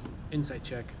capabilities. Insight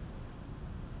check.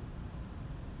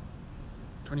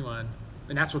 21.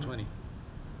 A natural 20.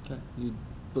 Okay. You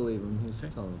believe him. He's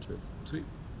Okay. telling the truth. Sweet.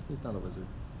 He's not a wizard.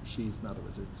 She's not a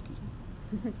wizard, excuse me.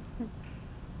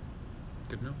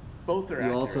 Good to know. Both are You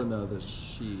accurate. also know that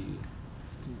she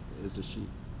is a she.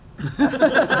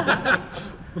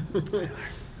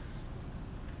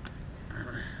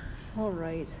 All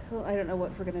right. Well, I don't know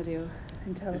what we're gonna do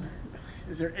until.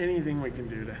 Is there anything we can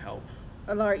do to help?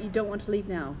 Alara, you don't want to leave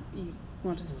now. You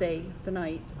want to stay the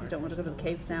night. You don't want to go to the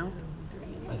caves now.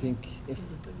 I think if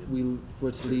we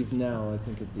were to leave now, I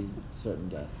think it'd be certain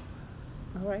death.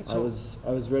 All right. I was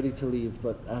ready to leave,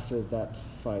 but after that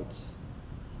fight,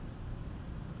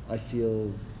 I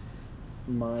feel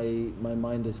my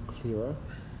mind is clearer,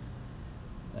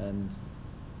 and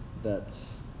that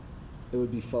it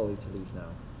would be folly to leave now.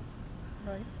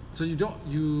 Right. So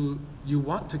you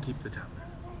want to keep the town?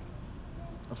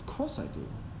 Of course I do.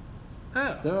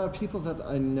 Oh. There are people that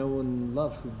I know and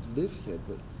love who live here,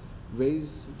 that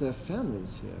raise their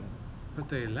families here. But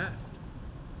they left.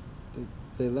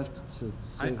 They left to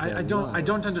save their I don't lives.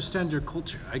 understand your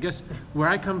culture. I guess where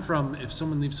I come from, if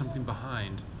someone leaves something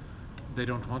behind, they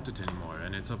don't want it anymore,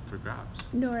 and it's up for grabs.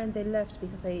 No, and they left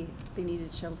because they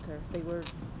needed shelter.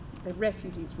 They're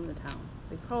refugees from the town.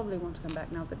 They probably want to come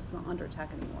back now that it's not under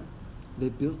attack anymore. They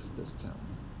built this town.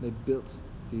 They built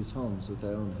these homes with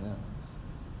their own hands.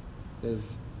 They've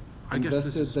I guess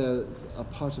this invested is- a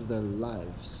part of their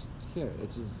lives here.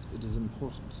 It is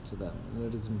important to them, and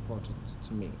it is important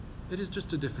to me. It is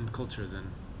just a different culture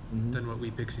Mhm. than what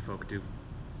we pixie folk do.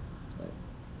 Right.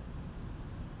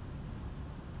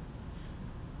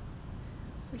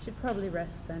 We should probably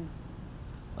rest then.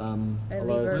 I leave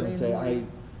Alara's early gonna in say the I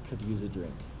morning." could use a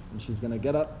drink, and she's gonna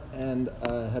get up and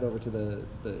head over to the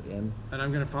inn. And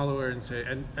I'm going to follow her and say,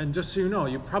 and just so you know,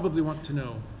 you probably want to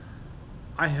know,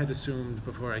 I had assumed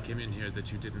before I came in here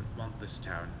that you didn't want this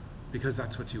town, because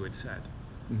that's what you had said.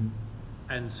 Mm-hmm.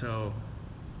 And so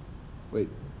Wait,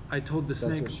 I told the that's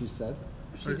snake. what she said?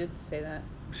 She did say that.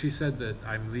 She said that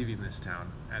I'm leaving this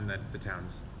town and that the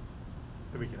town's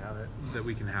That we can have it. that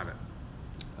we can have it.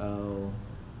 Oh.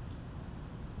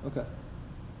 Okay.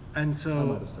 And so I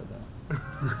might have said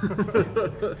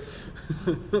that.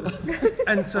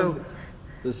 and so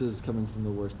This is coming from the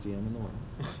worst DM in the world.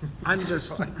 I'm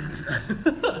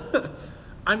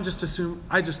just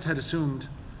I just had assumed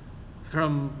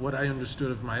from what I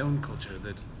understood of my own culture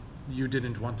that you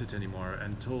didn't want it anymore,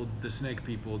 and told the snake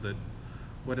people that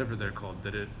whatever they're called,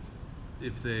 that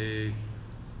if they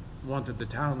wanted the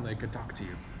town they could talk to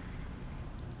you.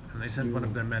 And they sent one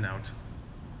of their men out.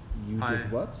 You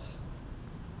did what?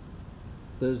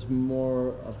 There's more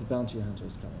of the bounty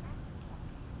hunters coming.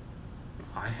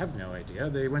 I have no idea.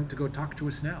 They went to go talk to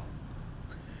a snail.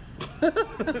 A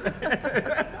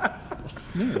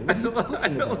snail? What are you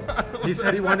talking about? He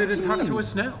said he wanted to What do you talk to mean? a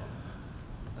snail.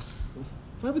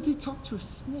 Why would they talk to a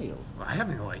snail? I have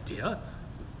no idea.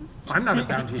 I'm not a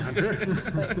bounty hunter.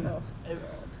 It's like, oh,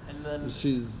 And then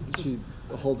She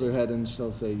holds her head and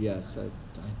she'll say, yes, I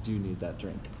do need that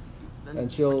drink. Then And when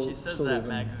she'll she says she'll that, leave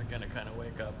Max him. is gonna kind of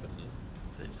wake up and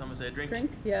say, someone say drink.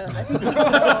 drink? Yeah, I think.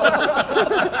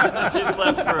 She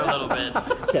slept for a little bit.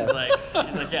 Okay.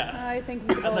 She's like, yeah. I think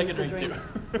we could I'd all like a use a drink drink.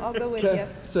 too. I'll go with Okay, you.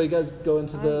 so you guys go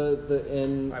into the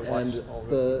inn, I watched and all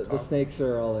the this. snakes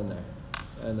are all in there,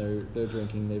 and they're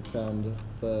drinking. They found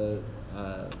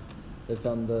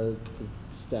the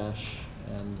stash,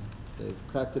 and they've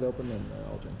cracked it open, and they're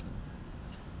all drinking.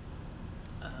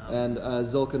 And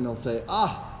Zulkan will say,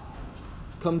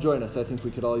 come join us. I think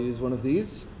we could all use one of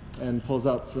these. And pulls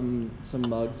out some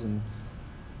mugs, and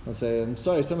I'll say, I'm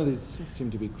sorry, some of these seem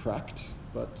to be cracked,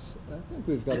 but I think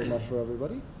we've got enough for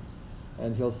everybody.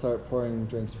 And he'll start pouring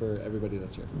drinks for everybody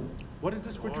that's here. What is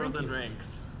this we're Pour the drinking? drinks.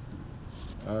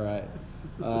 All right.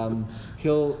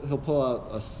 He'll pull out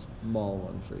a small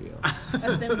one for you.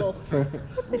 A thimble. for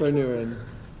Nurin.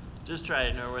 Just try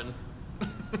it, Norwin.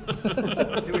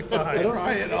 You'll be fine. I don't-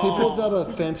 Try it He all. pulls out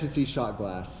a fantasy shot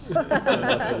glass. And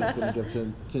that's what he's going to give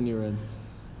to Nurin.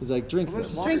 He's like, drink Well, there's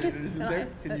this. water. Drink it. Isn't there?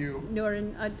 Can you-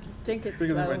 Norin, drink it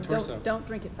Bigger than slow. my torso. Don't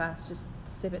drink it fast. Just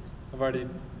sip it. I've already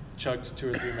chugged 2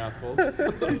 or 3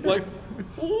 mouthfuls. Like,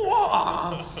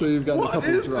 wow! So you've got a What couple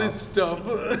is drops. this stuff?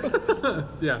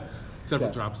 Yeah, several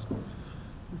Yeah. drops.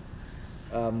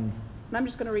 And I'm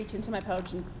just gonna reach into my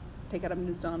pouch and take out a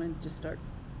moonstone and just start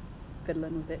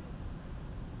fiddling with it.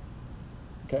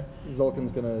 Okay.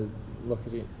 Zulkan's going to look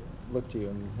to you,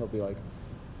 and he'll be like,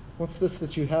 what's this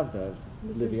that you have there,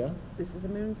 Livia? This is a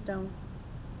moonstone.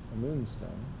 A moonstone.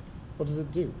 What does it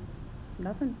do?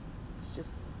 Nothing. It's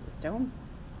just a stone.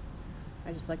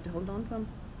 I just like to hold on to them.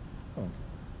 Oh.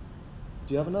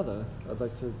 Do you have another? I'd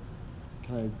like to.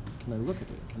 Can I look at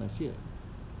it? Can I see it?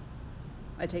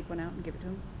 I take one out and give it to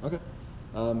him.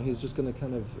 Okay. He's just going to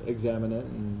kind of examine it,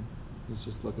 and he's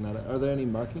just looking at it. Are there any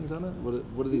markings on it?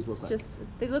 What do these look like?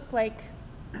 They look like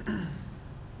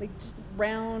just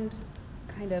round,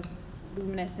 kind of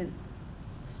luminescent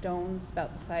stones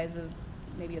about the size of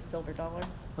maybe a silver dollar.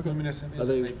 Okay. Luminescent Are is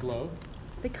they they glow.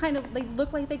 They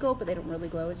look like they glow, but they don't really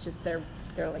glow. It's just they're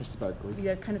like sparkly?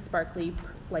 They're kind of sparkly,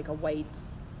 like a white,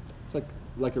 It's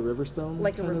like a river stone.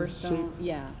 like a kind of river stone. shape?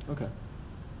 Yeah. Okay.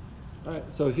 All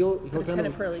right. So he'll But it's kind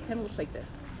of pearly. Kind of looks like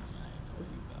this.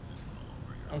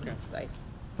 Okay. Dice.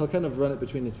 He'll kind of run it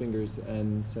between his fingers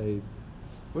and say,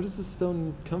 "Where does this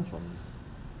stone come from?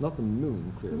 Not the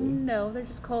moon, clearly." No, they're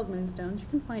just called moonstones. You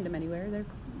can find them anywhere.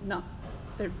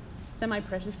 They're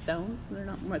semi-precious stones. They're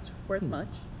not worth much.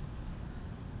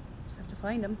 Just have to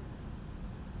find them.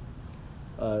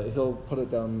 He'll put it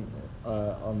down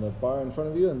on the bar in front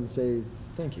of you and say,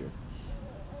 "Thank you."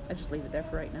 I just leave it there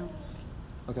for right now.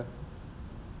 Okay.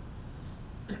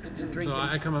 Drink So it.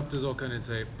 I come up to Zulkan and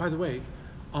say, by the way,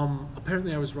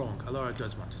 apparently I was wrong. Alara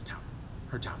does want his town.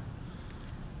 Her town.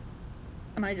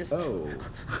 And I just. Oh.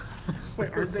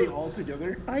 Wait, aren't they all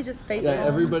together? I just face Yeah, palm.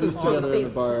 everybody's together in the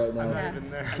Face- bar right I'm now. not Yeah.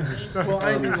 even there. Well,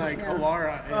 I mean, like, Yeah.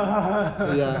 Alara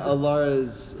and Yeah,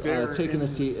 Alara's They're taking a in-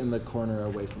 seat in the corner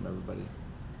away from everybody.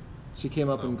 She came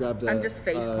up and grabbed I'm just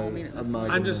face palming at a this mug.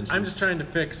 point. I'm and just then she's- trying to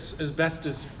fix as best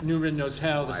as Nurin knows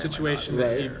how the situation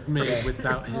that he Right. made Right.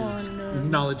 without Oh, his no.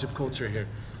 knowledge of culture here.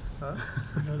 Huh?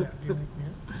 No, yeah, you like me?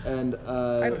 And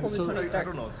I pulled so, Tony I Stark.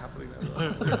 don't know what's happening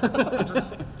there. I'm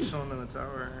just chilling in the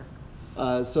tower.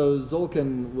 so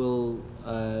Zulkan will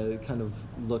kind of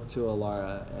look to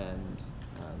Alara, and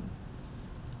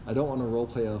I don't want to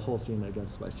roleplay a whole scene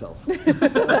against myself.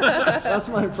 That's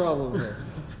my problem here.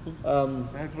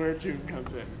 that's where June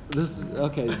comes in. This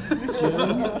okay.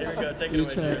 June. Here we go, take it your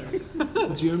away,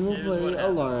 turn. June will Here's play what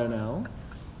happens. Alara now.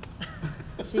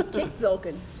 She kicked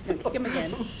Zolkin. She's gonna kick him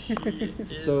again. She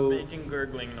is So- making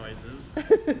gurgling noises.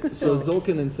 So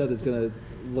Zolkin instead is gonna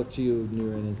look to you,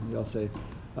 Nurin, and he'll say,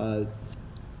 how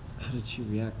did she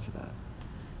react to that?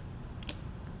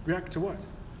 React to what?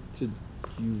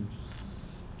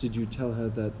 Did you tell her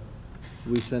that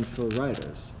we sent for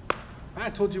riders? I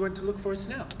told you when to look for a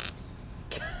snail.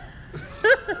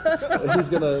 He's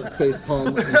gonna face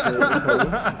palm and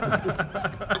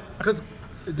say,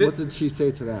 what did she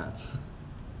say to that?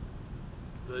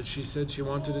 She said she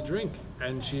wanted a drink,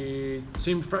 and she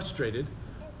seemed frustrated.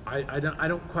 I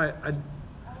don't quite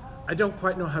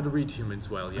know how to read humans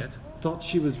well yet. Thought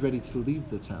she was ready to leave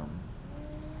the town.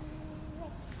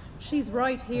 She's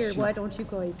right here. Why don't you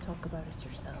guys talk about it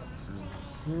yourselves?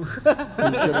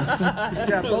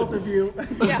 Yeah, both of you.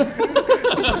 Yeah.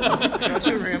 Don't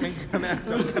you ramming? Cannot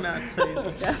say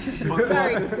it. Yeah.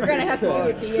 Sorry, we're gonna have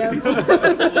to do your DM.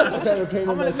 I kind of painted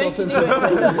I'm gonna myself make you into do a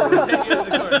corner. Take it to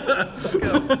the corner. Let's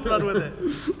go. Run with it.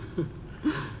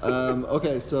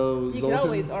 Okay, so You Zolkin. can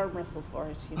always arm wrestle for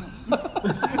it, you know.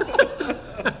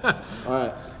 All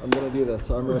right, I'm gonna do this.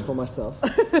 Arm wrestle myself.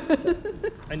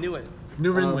 I knew it.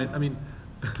 Nurin went. I mean.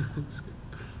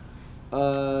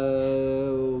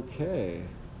 Okay.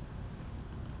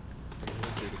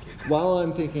 While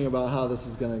I'm thinking about how this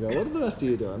is gonna go, what are the rest of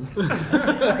you doing?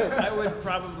 I would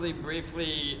probably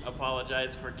briefly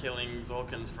apologize for killing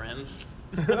Zolkin's friends.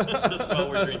 Just while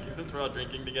we're drinking, since we're all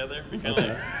drinking together. Be kind of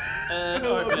like,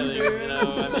 no hard feelings, you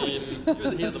know. I mean, it was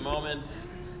the heat of the moment.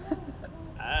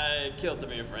 I killed some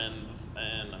of your friends,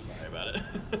 and I'm sorry about it.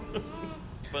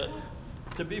 But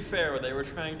to be fair, they were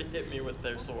trying to hit me with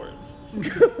their swords.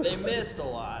 They missed a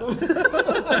lot.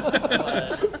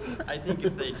 But I think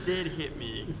if they did hit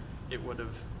me, it would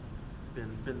have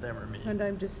been them or me. And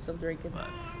I'm just still drinking.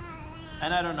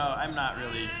 And I don't know, I'm not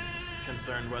really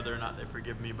concerned whether or not they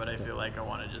forgive me, but I feel like I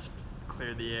want to just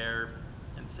clear the air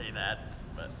and say that.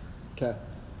 But Okay.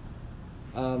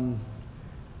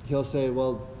 He'll say,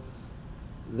 well,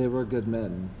 they were good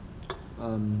men.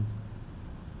 And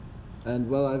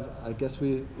well, I guess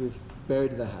we've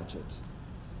buried the hatchet.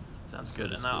 sounds So good.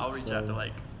 to And I'll speak, reach out to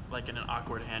so- like in an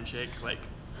awkward handshake, like,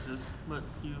 is this what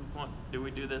you want? Do we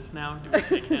do this now? Do we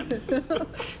shake hands?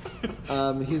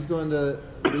 He's going to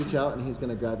reach out and he's going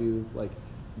to grab you like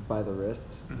by the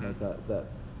wrist, like that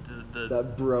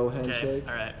that bro handshake. Okay,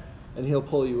 all right. And he'll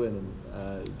pull you in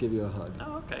and give you a hug.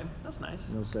 Oh, okay, that's nice.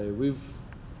 And he'll say,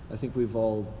 I think we've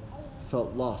all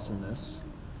felt loss in this,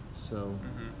 so.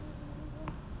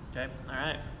 Okay, all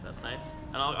right, that's nice.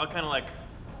 And I'll kind of like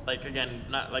again,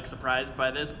 not like surprised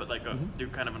by this, but like do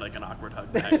kind of like an awkward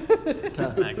hug back.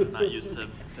 Mag's not used to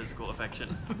physical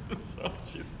affection, so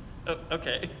she's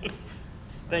okay.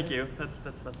 Thank you.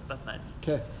 That's nice.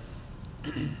 Okay.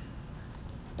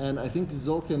 And I think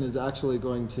Zolkin is actually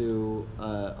going to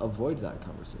avoid that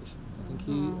conversation.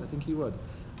 I think he would.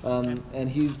 Okay. And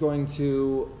he's going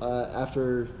to,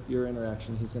 after your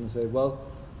interaction, he's going to say, well,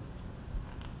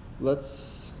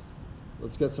 let's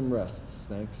get some rest,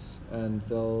 Snakes. And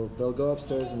they'll go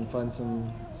upstairs and find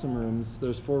some rooms.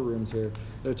 There's 4 rooms here.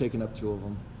 They're taking up 2 of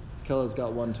them. Kella's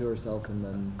got 1 to herself, and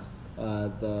then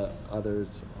the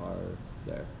others are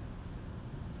there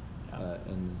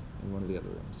in one of the other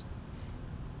rooms.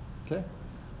 Okay.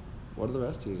 What are the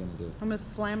rest of you gonna do? I'm gonna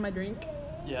slam my drink.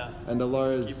 Yeah. And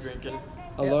Alara's Keep drinking.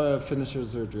 Alara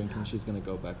finishes her drink and she's gonna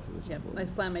go back to the Yep. temple. I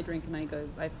slam my drink and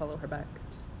I follow her back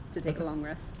just to take a long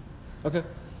rest. Okay.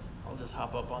 I'll just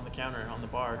hop up on the counter on the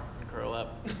bar and curl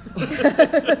up. You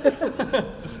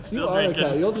Still are a drinking.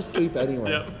 cat. You'll just sleep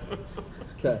anyway. Yep.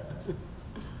 Okay.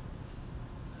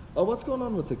 Oh, what's going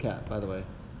on with the cat, by the way?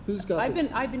 Who's got? I've the,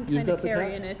 been you've kind got of the cat?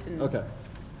 carrying it and Okay.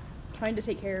 trying to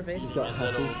take care of it. You've got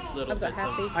Happy. Little I've got bits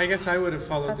of- Happy. I guess I would have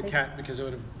followed the Happy. cat because I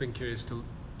would have been curious to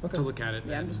Okay. look at it.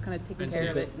 Yeah, I'm just kind of taking and care see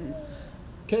of it. And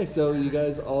Okay, so you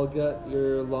guys all got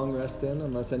your long rest in,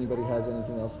 unless anybody has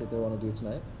anything else that they want to do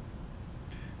tonight.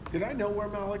 Did I know where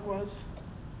Malik was?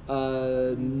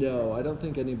 No, I don't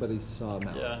think anybody saw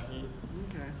Malik. Yeah, he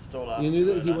Okay. stole off. You knew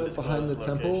to that an he went behind the undisclosed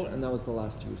temple, location. and that was the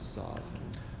last you saw of him.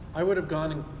 I would have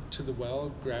gone to the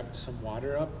well, grabbed some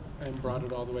water up, and brought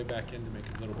it all the way back in to make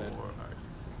a little bed.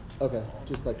 Okay,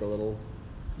 just like a little.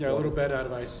 Yeah, a little bed out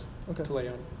of ice Okay. to lay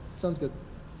on. Sounds good.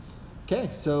 Okay,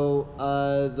 so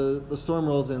the storm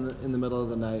rolls in the middle of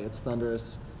the night. It's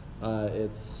thunderous.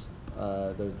 There's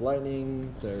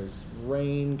lightning. There's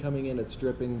rain coming in. It's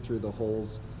dripping through the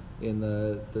holes in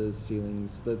the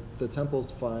ceilings. The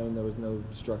temple's fine. There was no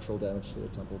structural damage to the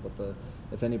temple, but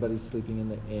if anybody's sleeping in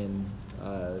the inn,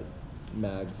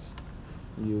 Mags,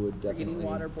 you would we're definitely getting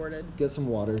waterboarded. get some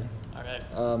water. All right.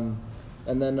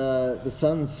 And then the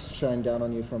suns shine down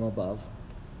on you from above.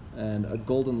 and a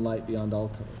golden light beyond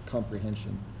all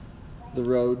comprehension. The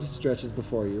road stretches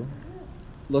before you.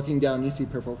 Looking down, you see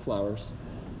purple flowers.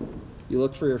 You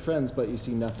look for your friends, but you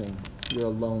see nothing. You're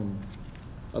alone.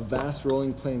 A vast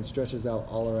rolling plain stretches out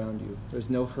all around you. There's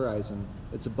no horizon.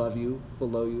 It's above you,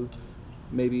 below you,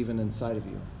 maybe even inside of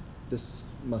you. This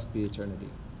must be eternity.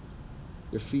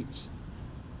 Your feet.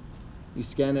 You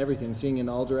scan everything, seeing in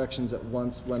all directions at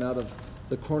once, when out of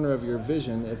the corner of your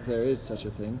vision, if there is such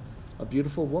a thing, a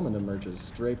beautiful woman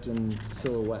emerges, draped in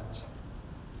silhouette,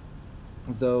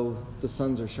 though the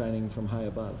suns are shining from high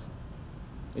above.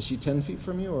 Is she 10 feet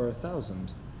from you or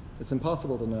 1,000? It's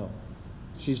impossible to know.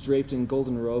 She's draped in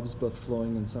golden robes, both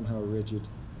flowing and somehow rigid.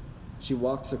 She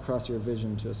walks across your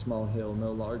vision to a small hill,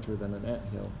 no larger than an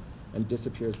anthill, and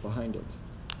disappears behind it.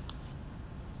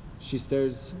 She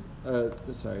disappears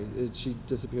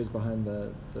behind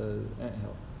the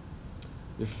anthill.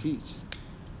 Your feet.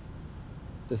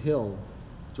 The hill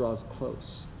draws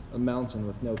close, a mountain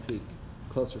with no peak.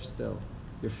 Closer still,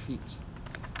 your feet.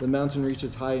 The mountain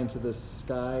reaches high into the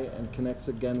sky and connects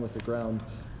again with the ground.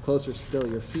 Closer still,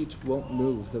 your feet won't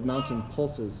move. The mountain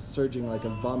pulses, surging like a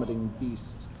vomiting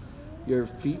beast. Your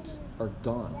feet are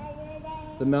gone.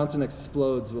 The mountain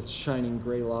explodes with shining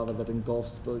gray lava that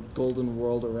engulfs the golden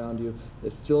world around you.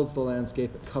 It fills the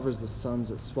landscape, it covers the suns,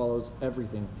 it swallows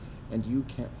everything, and you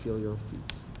can't feel your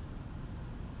feet.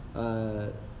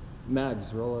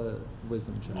 Mags, roll a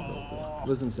wisdom check.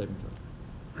 Wisdom saving throw.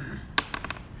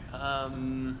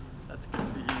 That's gonna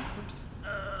be let's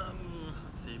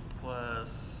see, plus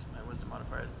my wisdom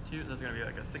modifier is 2. That's gonna be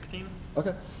like a 16.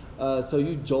 Okay. So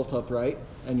you jolt upright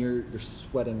and you're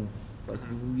sweating like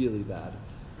really bad.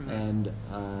 And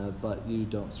but you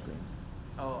don't scream.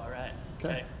 Oh, alright.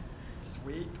 Okay.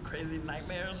 Sweet, crazy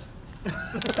nightmares.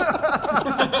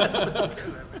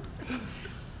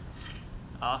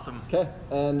 Awesome. Okay,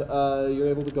 and you're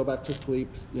able to go back to sleep.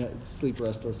 Yeah, sleep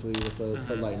restlessly with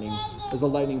the lightning. There's a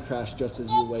lightning crash just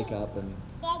as you wake up,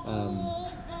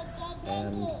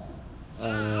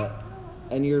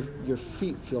 and your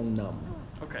feet feel numb.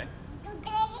 Okay.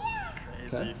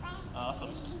 Crazy. Okay.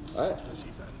 Awesome. All right.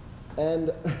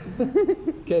 And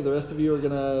okay, the rest of you are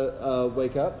gonna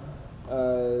wake up.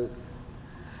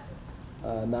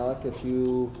 Malik, if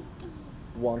you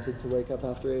wanted to wake up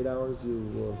after 8 hours, you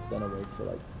will have been awake for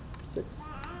like 6.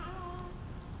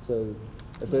 So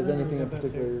if there's anything in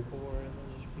particular. 4 and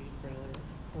then just read for another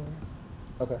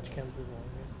 4. Okay. Which counts as long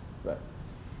Right.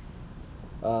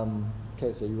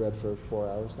 Okay, so you read for 4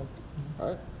 hours then? All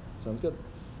right, sounds good.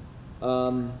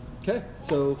 Okay,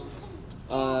 so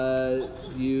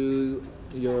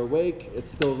you're awake. It's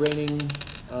still raining.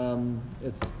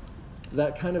 It's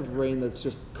that kind of rain that's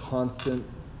just constant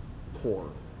pour.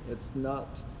 It's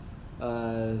not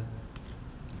a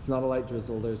light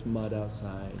drizzle. There's mud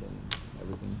outside and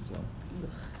everything. So,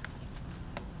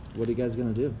 what are you guys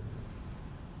gonna do?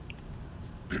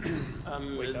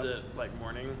 Is it like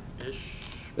morning-ish?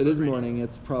 It is morning.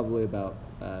 It's probably about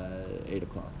 8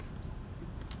 o'clock.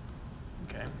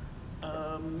 Okay.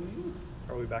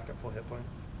 Are we back at full hit points?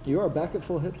 You are back at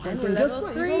full hit points. And level guess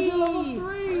what? 3. You guys are level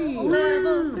 3.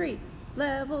 Level 3.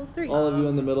 Level 3. All of you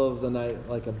in the middle of the night,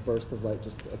 like a burst of light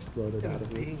just exploded out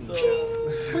of you. So,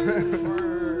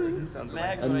 for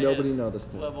Mags, And when nobody I hit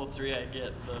noticed it. Level 3, I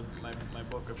get my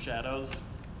Book of Shadows.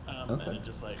 Okay. And it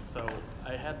just like, so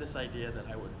I had this idea that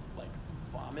I would like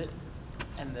vomit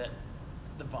and that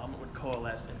the vomit would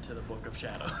coalesce into the Book of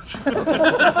Shadows. So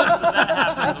that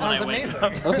happens when I wake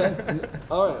up. Okay.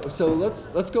 All right. So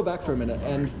let's go back for a minute.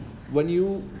 And when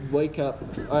you wake up,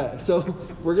 all right. So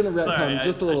we're gonna retcon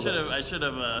just a little bit. I should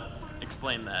have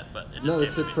explained that, but it just No,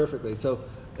 this came fits to me. perfectly. So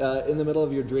in the middle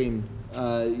of your dream,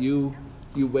 you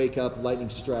wake up. Lightning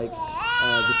strikes.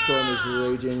 The storm is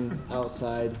raging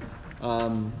outside.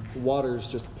 Water's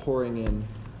just pouring in,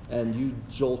 and you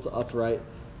jolt upright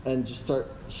and just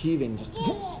start heaving,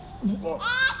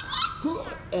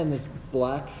 and this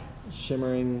black,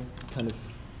 shimmering kind of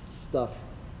stuff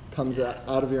comes out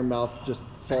of your mouth, just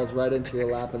falls right into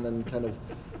your lap, and then kind of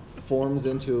forms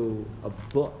into a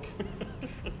book.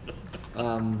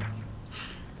 And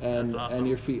That's awesome. and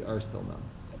your feet are still numb.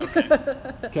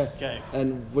 Okay.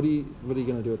 And what are you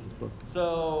gonna do with this book?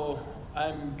 So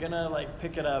I'm gonna like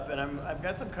pick it up, and I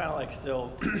guess I'm kind of like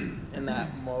still in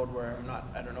that mode where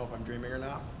I don't know if I'm dreaming or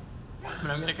not.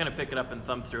 But I'm gonna kind of pick it up and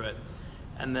thumb through it,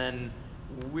 and then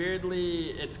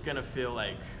weirdly it's gonna feel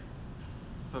like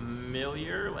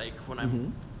familiar, like when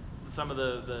I'm some of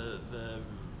the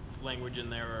language in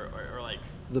there or like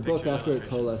The book, picture after it illustrations.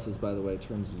 coalesces, by the way,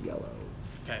 turns yellow.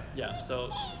 Okay, yeah.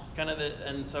 So kind of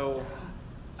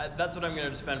that's what I'm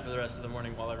gonna spend for the rest of the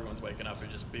morning while everyone's waking up, and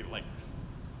just be like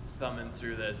thumbing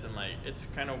through this and like it's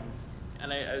kind of,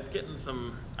 and I was getting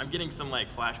I'm getting some like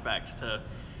flashbacks to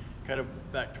kind of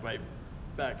back to my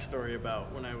backstory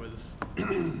about when I was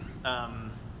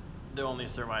the only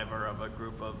survivor of a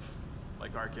group of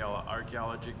like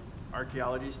archaeology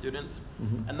students,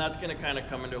 and that's going to kind of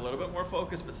come into a little bit more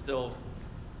focus, but still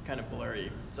kind of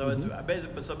blurry. So it's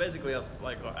basically, I'll,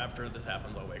 like after this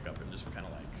happens, I'll wake up and just kind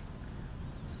of like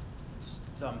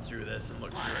thumb through this and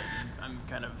look through it. I'm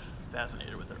kind of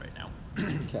fascinated with it right now.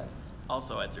 Okay.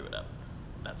 Also, I threw it up.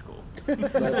 That's cool.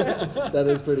 That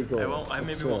is pretty cool. I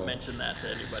maybe won't mention that to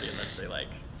anybody unless they like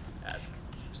ask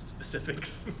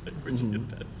specifics. Like where'd you get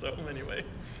that? So anyway,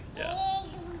 yeah. Where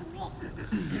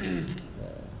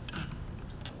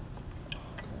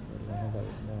did I have that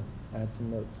written down? I had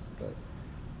some notes, but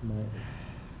my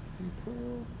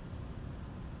people.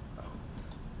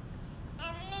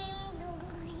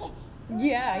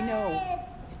 Yeah, I know.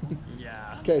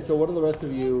 Yeah. Okay, so what are the rest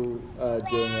of you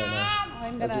doing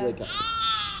right now? As you wake up?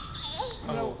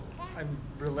 Oh, I'm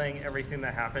relaying everything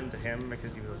that happened to him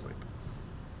because he was asleep.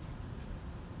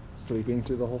 Sleeping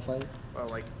through the whole fight? Well,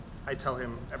 like, I tell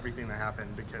him everything that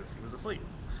happened because he was asleep.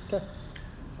 Okay.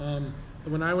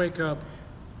 When I wake up,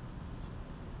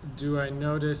 do I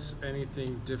notice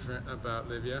anything different about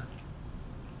Livia?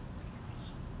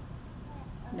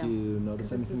 No, Do you notice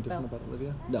 'cause it's anything a spell. different about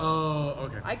Olivia? No. Oh,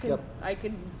 okay. I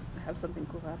could have something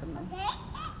cool happen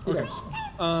though. Okay.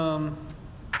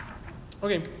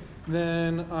 Okay.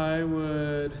 Then I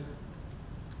would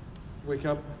wake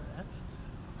up.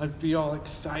 I'd be all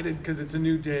excited because it's a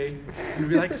new day. You'd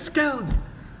be like, Skeld,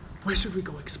 where should we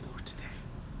go explore today?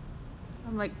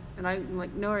 I'm like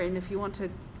Norrin, if you want to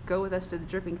go with us to the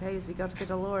Dripping Caves, we got to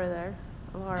get Alora there.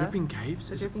 Alora. Dripping Caves?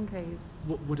 The Dripping Caves.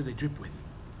 What do they drip with?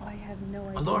 I have no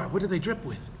idea. Alora, what do they drip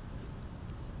with?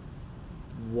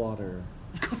 Water.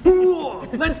 Cool!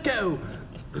 Let's go!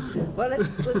 Well, let's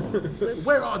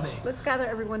Where are they? Let's gather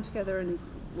everyone together and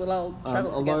we'll all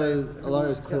travel together.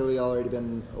 Alara's clearly already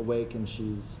been awake and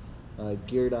she's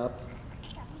geared up.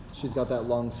 She's got that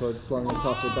long sword slung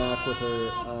across her back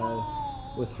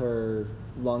with her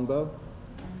longbow,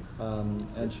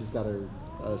 and she's got her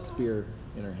spear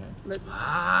in her hand. Let's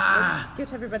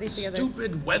get everybody together.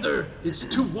 Stupid weather! It's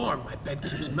too warm. My bed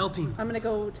keeps melting. I'm gonna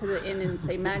go to the inn and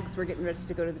say, Mags, we're getting ready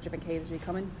to go to the Dripping Caves. Are you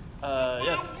coming?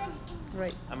 Yes.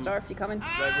 Right. Starf, you coming?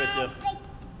 Right with you.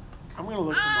 I'm gonna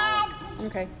look for Malik.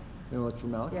 Okay. You gonna look for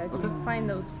Malik? Yeah, Okay. find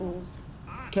those fools.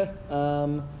 Okay.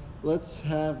 Let's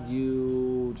have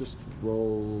you just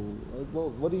roll.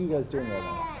 Well, what are you guys doing right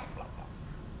now?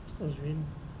 I was reading.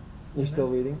 You're still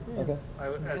reading? Yeah. Okay.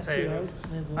 I say,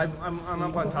 I'm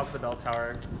up on top of the bell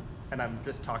tower, and I'm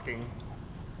just talking.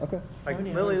 Okay. Like, How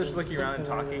many literally hours just of- looking around and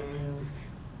have I read? talking.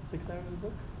 6 hours of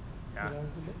book? Yeah. 8 hours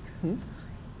of book?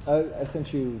 I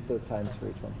sent you the times for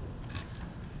each one.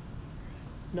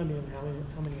 No, I mean, how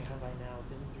many have I now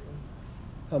been through?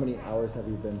 How many hours have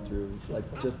you been through? Like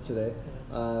just today?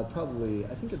 Yeah. Probably.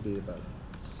 I think it'd be about.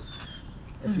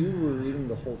 If you were reading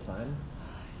the whole time,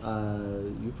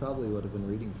 you probably would have been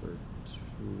reading for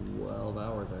 12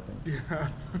 hours, I think. Yeah.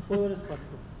 Well, we would have slept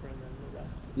for and then the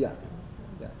rest. Yeah.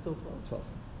 Yeah. Still 12.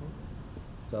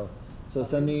 12. So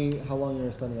send me how long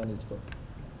you're spending on each book.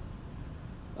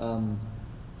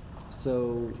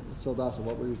 So Sildasa,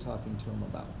 what were you talking to him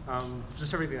about?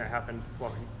 Just everything that happened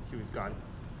while he was gone.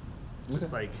 Just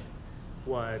Okay. like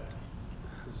what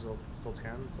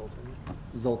Zoltan? Zolkin.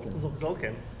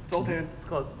 Zolkin. Zoltan. It's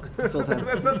close. Zoltan.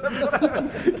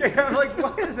 Okay, I'm like,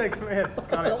 what is that command?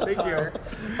 Got it. Thank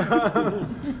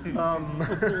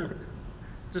you.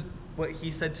 Just what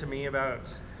he said to me about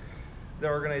the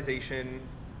organization,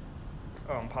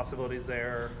 possibilities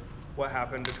there, what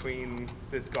happened between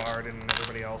this guard and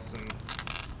everybody else, and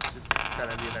just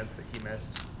kind of the events that he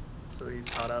missed, so that he's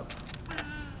caught up.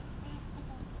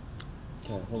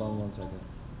 Okay, hold on 1 second.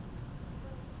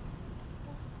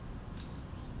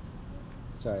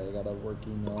 Sorry, I got a work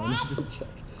email I need to check.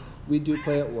 We do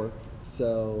play at work,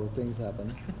 so things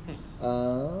happen.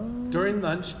 During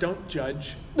lunch, don't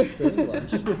judge. During lunch.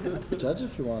 Judge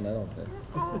if you want, I don't care.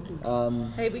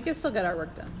 Hey, we can still get our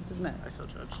work done. It doesn't matter. I feel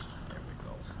judged. There we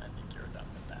go. I think you're done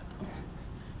with that.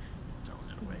 Throwing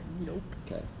it away. Nope.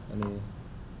 Okay, let me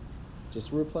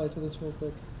just reply to this real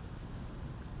quick.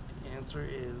 The answer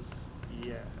is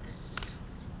yes,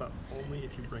 but only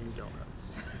if you bring donuts.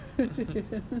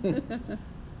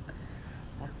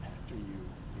 What pact are you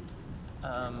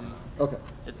using? Okay.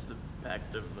 It's the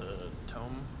Pact of the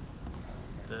Tome.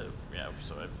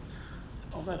 So I've.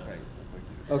 Oh, that's right.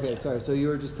 Okay, sorry. So you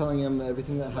were just telling him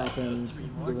everything that happened. 3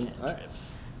 more All right. cantrips.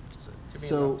 So give me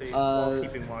So, an update while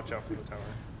keeping watch out for the tower.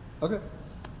 Okay.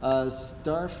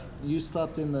 Starf, you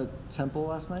slept in the temple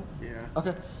last night? Yeah.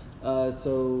 Okay.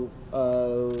 So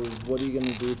what are you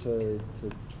gonna do to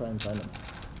try and find him?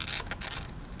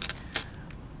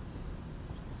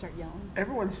 Start yelling.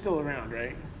 Everyone's still around,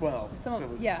 right? Well, Some, it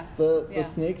was- yeah. The yeah.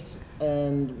 snakes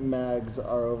and Mags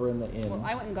are over in the inn. Well,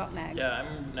 I went and got Mags. Yeah,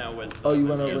 I'm now with. Oh, you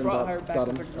with went over and brought her back got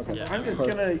him? over to the Okay. temple. I'm just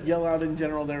Perfect. gonna yell out in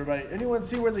general to everybody. Anyone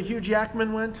see where the huge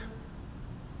Yakman went?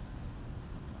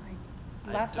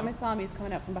 Last time I don't- saw him, he was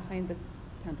coming out from behind the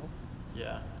temple.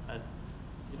 Yeah, I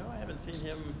haven't seen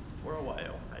him for a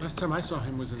while. Last time I saw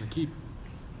him was in the keep.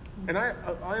 And I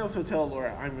also tell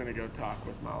Laura I'm gonna go talk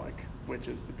with Malik, which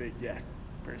is the big yak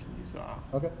person you saw.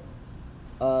 Okay.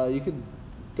 You could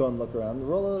go and look around.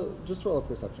 Just roll a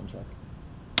perception check.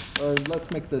 Or let's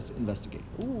make this investigate.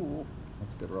 Ooh.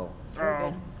 That's a good roll.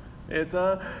 Very It's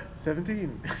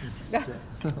 17.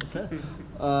 Okay.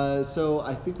 So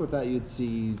I think with that you'd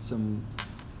see some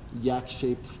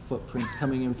yak-shaped footprints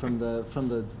coming in from the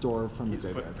door from the His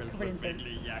graveyard, footprints Covered in look dirt.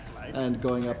 vaguely yak-like. and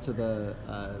going up to the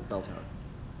bell tower.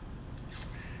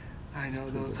 I know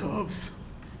pretty those good. hooves.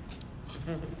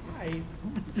 I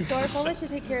Starf, I'll let you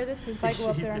take care of this because if I go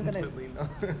up there, I'm gonna Legitimately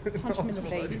not- punch him in the not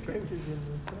face. funny. characters in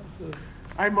this episode.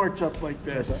 I march up like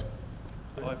this,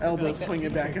 Oh, I forgot. elbows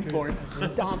swinging back and forth.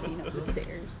 Stomping up the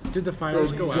stairs. Did the They're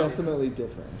fires go out? definitely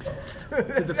different.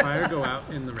 Did the fire go out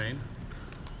in the rain?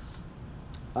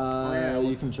 yeah, You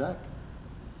let's- can check.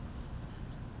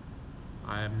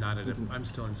 I am not at You it. can- I'm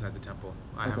still inside the temple.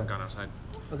 I Okay. haven't gone outside.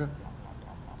 Okay.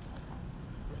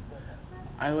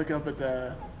 I look up at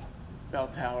the bell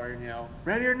tower and yell,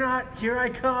 "Ready or not, here I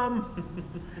come!"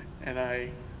 And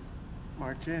I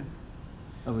march in.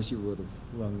 I wish you would have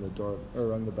rung the door or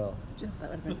rung the bell. Just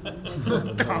that would have been That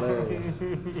would've been hilarious.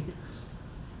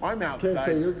 Well, I'm outside. Okay,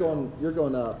 so you're still.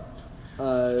 going up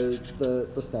the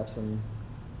steps, and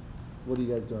what are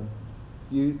you guys doing?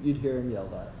 You'd hear him yell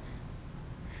that.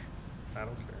 I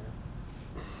don't care.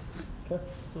 Okay.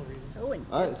 Still reading. so intense.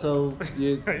 All right, so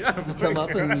you, Yeah, you come up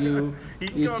and you He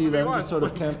can you go up see if he them wants. just sort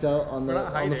of camped out on We're the not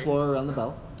on the hiding. floor around the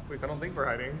bell. At least I don't think we're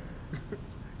hiding.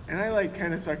 And I like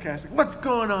kind of sarcastic. What's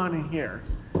going on in here?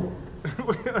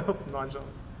 Nonchalant.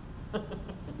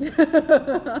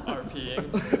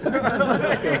 RPing.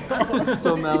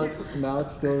 So Malik's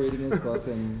still reading his book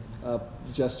and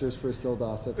gestures for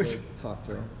Sildasa to talk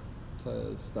to him, to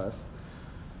Starf.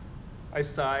 I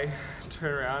sigh,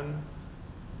 turn around.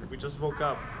 We just woke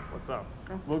up. What's up?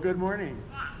 Well, good morning,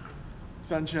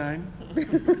 sunshine. So,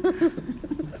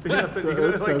 yeah, so The you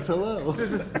earth gotta, says hello.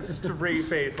 Just a straight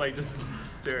face, like just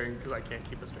staring because I can't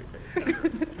keep a straight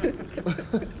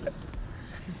face.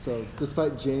 So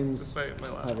despite James Despite my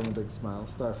laugh. having a big smile,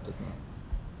 Starf does not.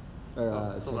 Or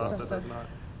Sildasa Sildasa. does not.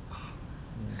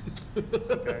 Yes. It's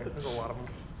okay. There's a lot of them.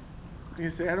 You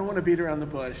say I don't want to beat around the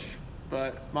bush,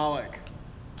 but Malik.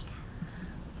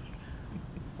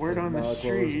 Word on the Malik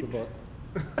lowers street the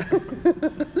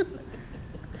book.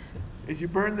 is you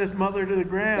burn this mother to the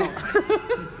ground.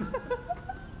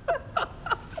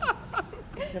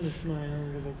 Kind of smile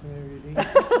and go back to my reading.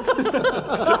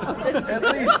 At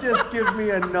least just give me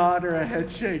a nod or a head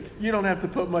shake. You don't have to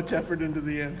put much effort into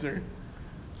the answer.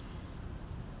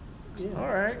 Yeah. All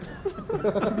right.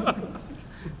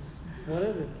 What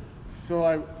is it? So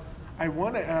I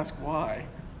want to ask why.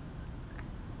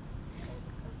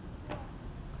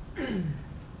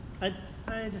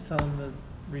 I just tell him the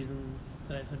reasons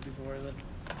that I said before. That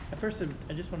at first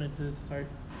I just wanted to start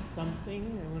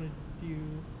something. I wanted you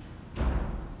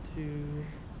to.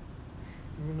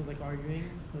 Everyone was like arguing,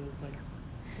 so it's like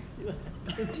let's see what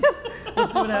happens.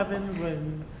 Let's see what happens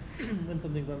when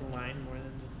something's on the line more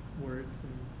than just words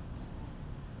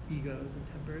and egos and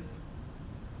tempers.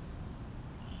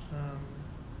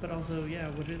 But also, yeah,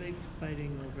 what are they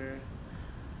fighting over?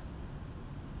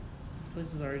 This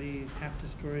place was already half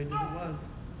destroyed as it was.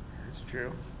 That's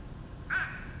true.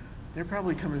 They're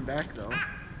probably coming back though.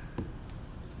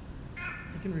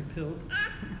 They can rebuild.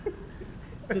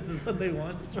 This is what they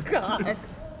want. God. Wait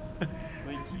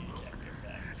till you get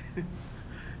back.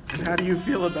 And how do you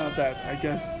feel about that? I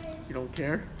guess you don't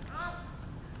care?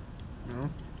 No?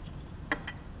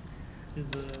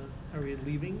 Are we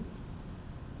leaving?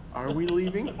 Are we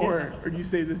leaving? Or do you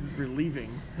say this is relieving?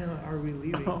 No, are we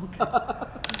leaving? Okay.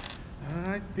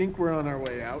 I think we're on our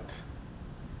way out.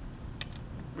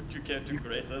 Would you care to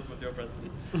grace us with your presence?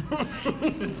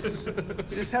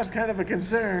 We just have kind of a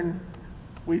concern.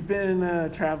 We've been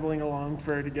traveling along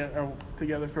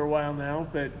together for a while now,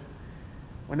 but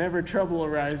whenever trouble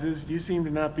arises, you seem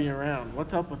to not be around.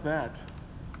 What's up with that?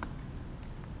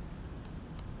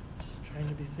 Just trying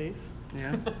to be safe.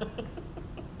 Yeah?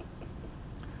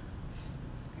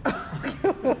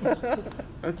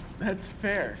 That's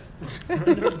fair. None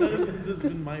of this has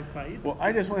been my fight. Well,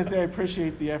 I just want to say I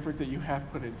appreciate the effort that you have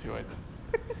put into it.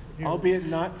 Albeit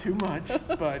not too much,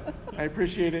 but I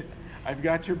appreciate it. I've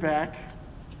got your back.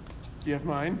 Do you have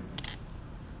mine?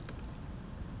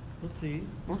 We'll see.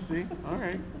 We'll see. All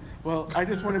right. Well, I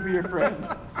just want to be your friend.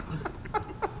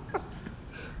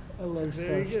 I love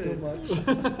Very Starf so good.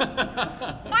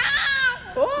 much.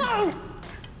 Oh!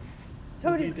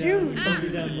 So did Jude. I'll be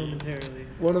down momentarily.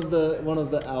 One of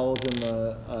the owls in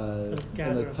the Let's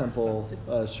gather up temple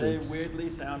They shrieks. weirdly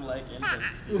sound like infants.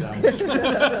 These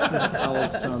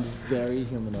owls sound very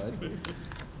humanoid.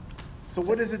 So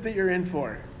what is it that you're in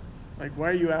for? Like, why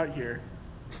are you out here?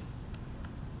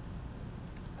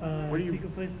 What do you-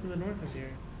 Secret place to the north of here.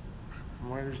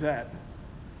 Where's that?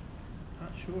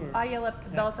 Not sure. I yell up to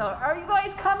the belltower, are you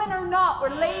guys coming or not? We're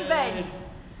leaving.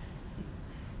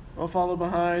 I'll follow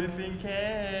behind. Dripping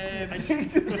caves. Go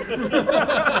into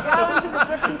the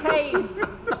dripping caves.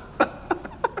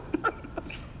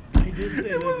 I did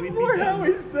say that we'd be More done. how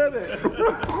he said it.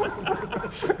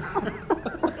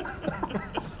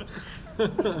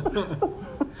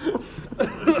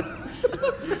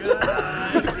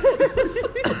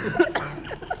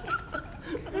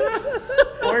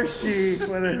 Or she,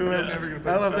 whoever. Yeah.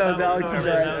 I don't know if that was Alex or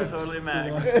That Brian. was totally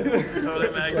Max.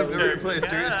 Totally Max. I've never played a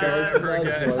serious character ever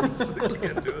again. Voice.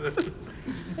 Can't do this.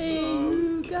 Hey,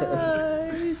 you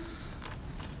guys.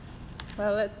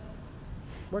 Well,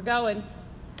 we're going.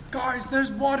 Guys,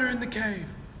 there's water in the cave.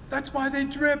 That's why they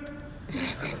drip. You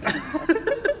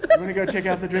want to go check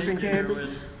out the dripping caves?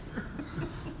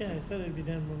 Yeah, I said I'd be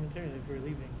done momentarily if we're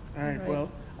leaving. All right,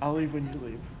 well, I'll leave when you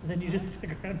leave. And then you just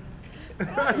stick around.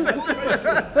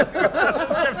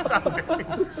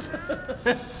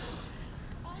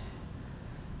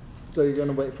 So you're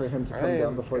gonna wait for him to come I down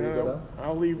am before you gonna- go down?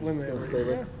 I'll leave You're when just they gonna leave. stay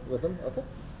Yeah. with him? Okay.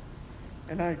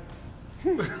 And I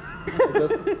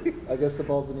I guess the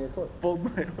ball's in your court. fold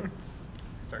my arms.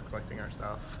 Start collecting our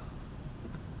stuff.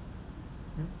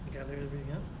 Gather everything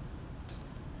up.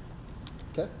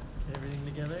 Okay. Get everything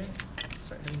together.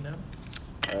 Start heading down.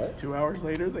 All right. 2 hours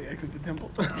later, they exit the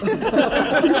temple. When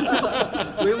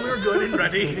we were good and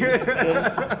ready.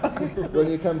 When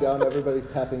you come down, everybody's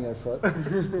tapping their foot.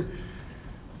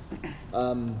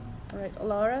 All right,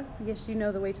 Alara, I guess you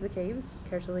know the way to the caves.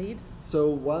 Care to lead? So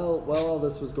while all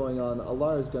this was going on,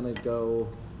 Alara's gonna go.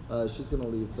 She's gonna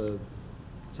leave the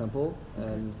temple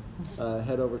and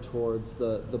head over towards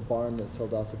the barn that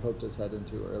Sildasa poked his head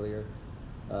into earlier.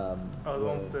 Oh, the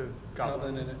one with the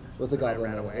goblin in it. With the And I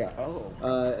goblin ran in it, away. yeah.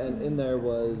 Oh. And in there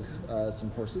was some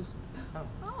horses,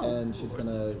 Oh. and she's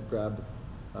gonna grab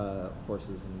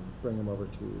horses and bring them over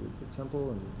to the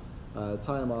temple and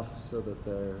tie them off so that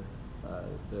they're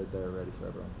ready for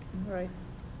everyone. All right.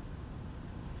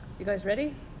 You guys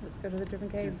ready? Let's go to the dripping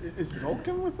caves. Is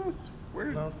Zolkin with us?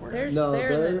 Where? No. where? No, They're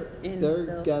in the inn they're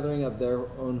still. gathering up their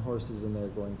own horses and they're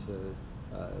going to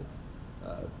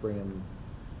bring them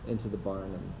into the barn,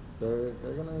 and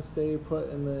they're gonna stay put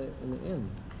in the inn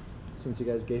since you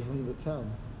guys gave them the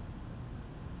town.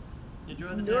 Enjoy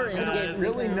the You're town, in guys. games.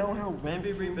 Really know how.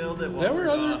 Maybe rebuild it. While There we're were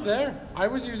others gone. there. I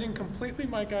was using completely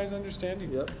my guy's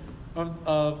understanding Yep.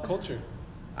 of culture.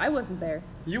 I wasn't there.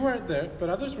 You weren't there, but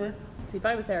others were. See, if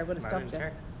I was there, I would have I stopped didn't you.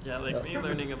 care. Yeah, like Yep. me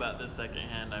learning about this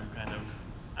secondhand, I'm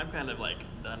kind of like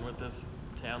done with this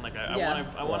town. Like I Yeah.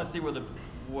 want Yeah. to see where the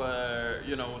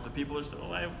people are still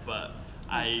alive, but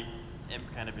I am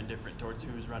kind of indifferent towards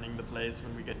who's running the place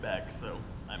when we get back. So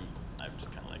I'm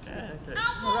just kind of like, okay.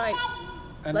 All right.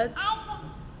 And- Let's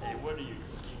Hey, what are you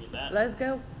cooking in that? let's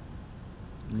go.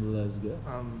 Let's go.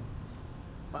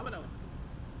 Vámonos.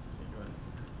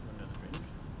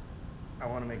 I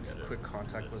want to make quick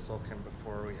contact with Zulkin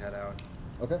before we head out.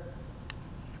 Okay.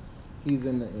 He's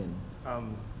in the inn.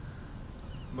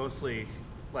 Mostly,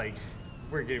 like,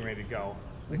 we're getting ready to go.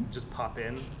 Like, Mhm. just pop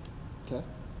in Okay.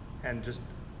 and just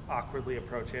awkwardly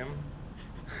approach him.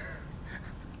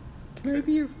 Can I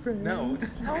be your friend? No.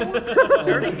 we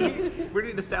already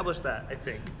established that, I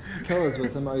think. Kella's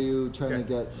with him. Are you trying to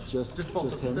Okay. get just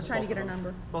both of him? Just trying to get her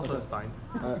number. Both of Okay. us fine.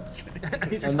 All right. I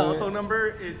need your And there- telephone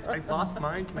number. I lost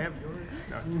mine. Can I have yours?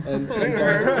 No.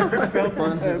 And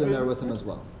Barnes is in there with him as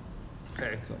well.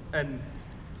 Okay. So- And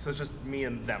so it's just me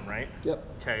and them, right? Yep.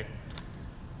 Okay.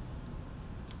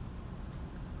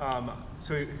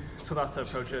 So Sildasa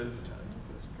approaches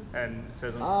and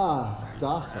says, Ah,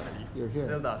 Dasa, you're here.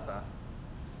 Sildasa.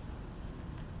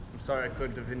 I'm sorry I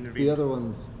couldn't have intervened. The other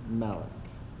one's Malik,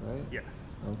 right? Yes.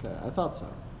 Okay, I thought so.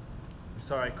 I'm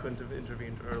sorry I couldn't have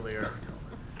intervened earlier.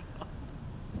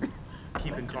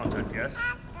 Keep in contact, yes?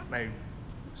 And I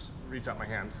reach out my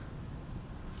hand.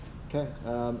 Okay,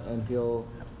 and he'll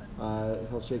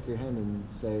he'll shake your hand and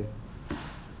say,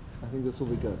 "I think this will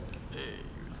be good.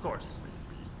 Of course.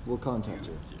 We'll contact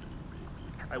you."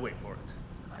 I wait for it,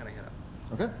 and I head up.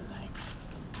 Okay.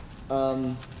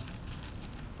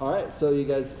 All right. So you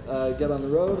guys get on the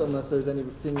road, unless there's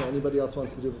anything that anybody else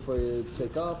wants to do before you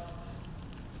take off.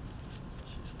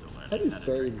 She's still How do learning how to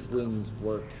fairy drink stuff. wings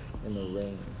work in the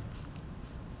rain?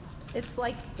 It's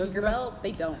like Doesn't Tinkerbell.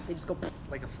 They don't. They just go.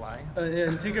 Like a fly?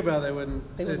 In Tinkerbell, they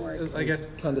wouldn't. They wouldn't work. I guess.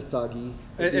 Kind of soggy.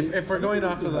 If we're going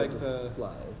off of like the the.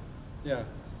 fly. Yeah.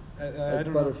 I Like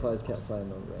don't butterflies can't fly in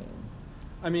the rain.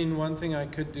 I mean, one thing I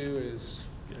could do is,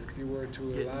 if you were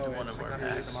to Get allow into one of our it,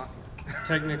 packs. is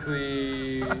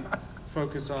technically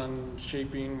focus on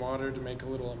shaping water to make a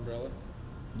little umbrella.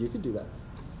 You could do that.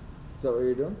 Is that what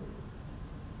you're doing?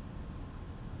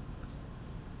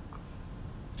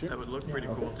 Sure. That would look pretty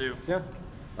Okay. cool too. Yeah.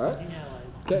 All right. Genialized.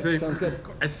 Okay, sounds good.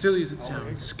 As silly as it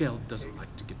sounds, Skeld doesn't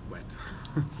like to get wet.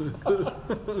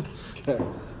 Okay.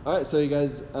 All right. So you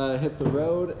guys hit the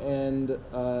road, and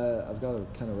I've got to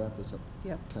kind of wrap this up.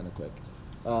 Yep. Kind of quick.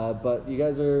 But you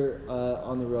guys are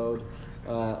on the road.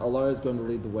 Alara is going to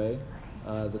lead the way.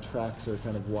 The tracks are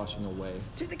kind of washing away.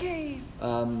 To the caves.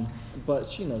 But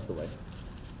she knows the way.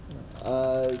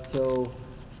 So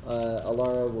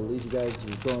Alara will lead you guys.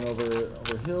 You're going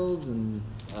over hills, and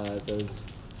there's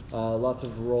lots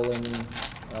of rolling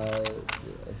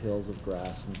hills of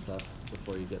grass and stuff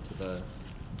before you get to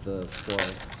the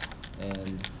forest.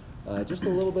 And just a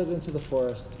little bit into the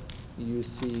forest, you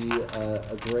see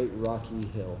a great rocky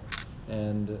hill,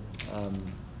 and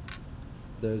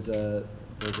there's a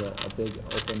big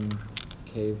open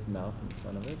cave mouth in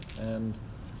front of it, and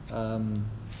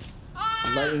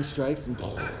lightning strikes, and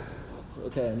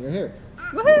okay, and you're here.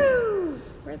 Woohoo!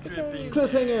 We're at the cave.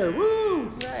 Cliffhanger! Woo!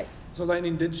 Right. So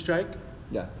lightning did strike.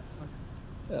 Yeah.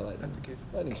 Yeah, lightning. At the cave.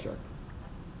 Lightning struck.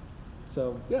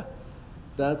 So yeah,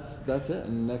 that's it.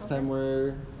 And next time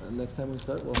we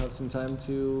start, we'll have some time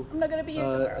to I'm not gonna be here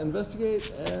tomorrow.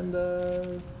 investigate and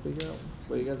figure out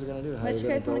what you guys are gonna do. How Unless you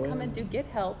you're guys gonna want to go come in. and do get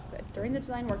help during the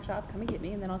design workshop, come and get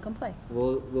me, and then I'll come play.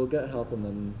 We'll get help and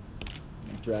then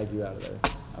drag you out of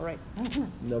there. All right.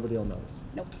 Nobody will notice.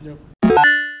 Nope. Nope.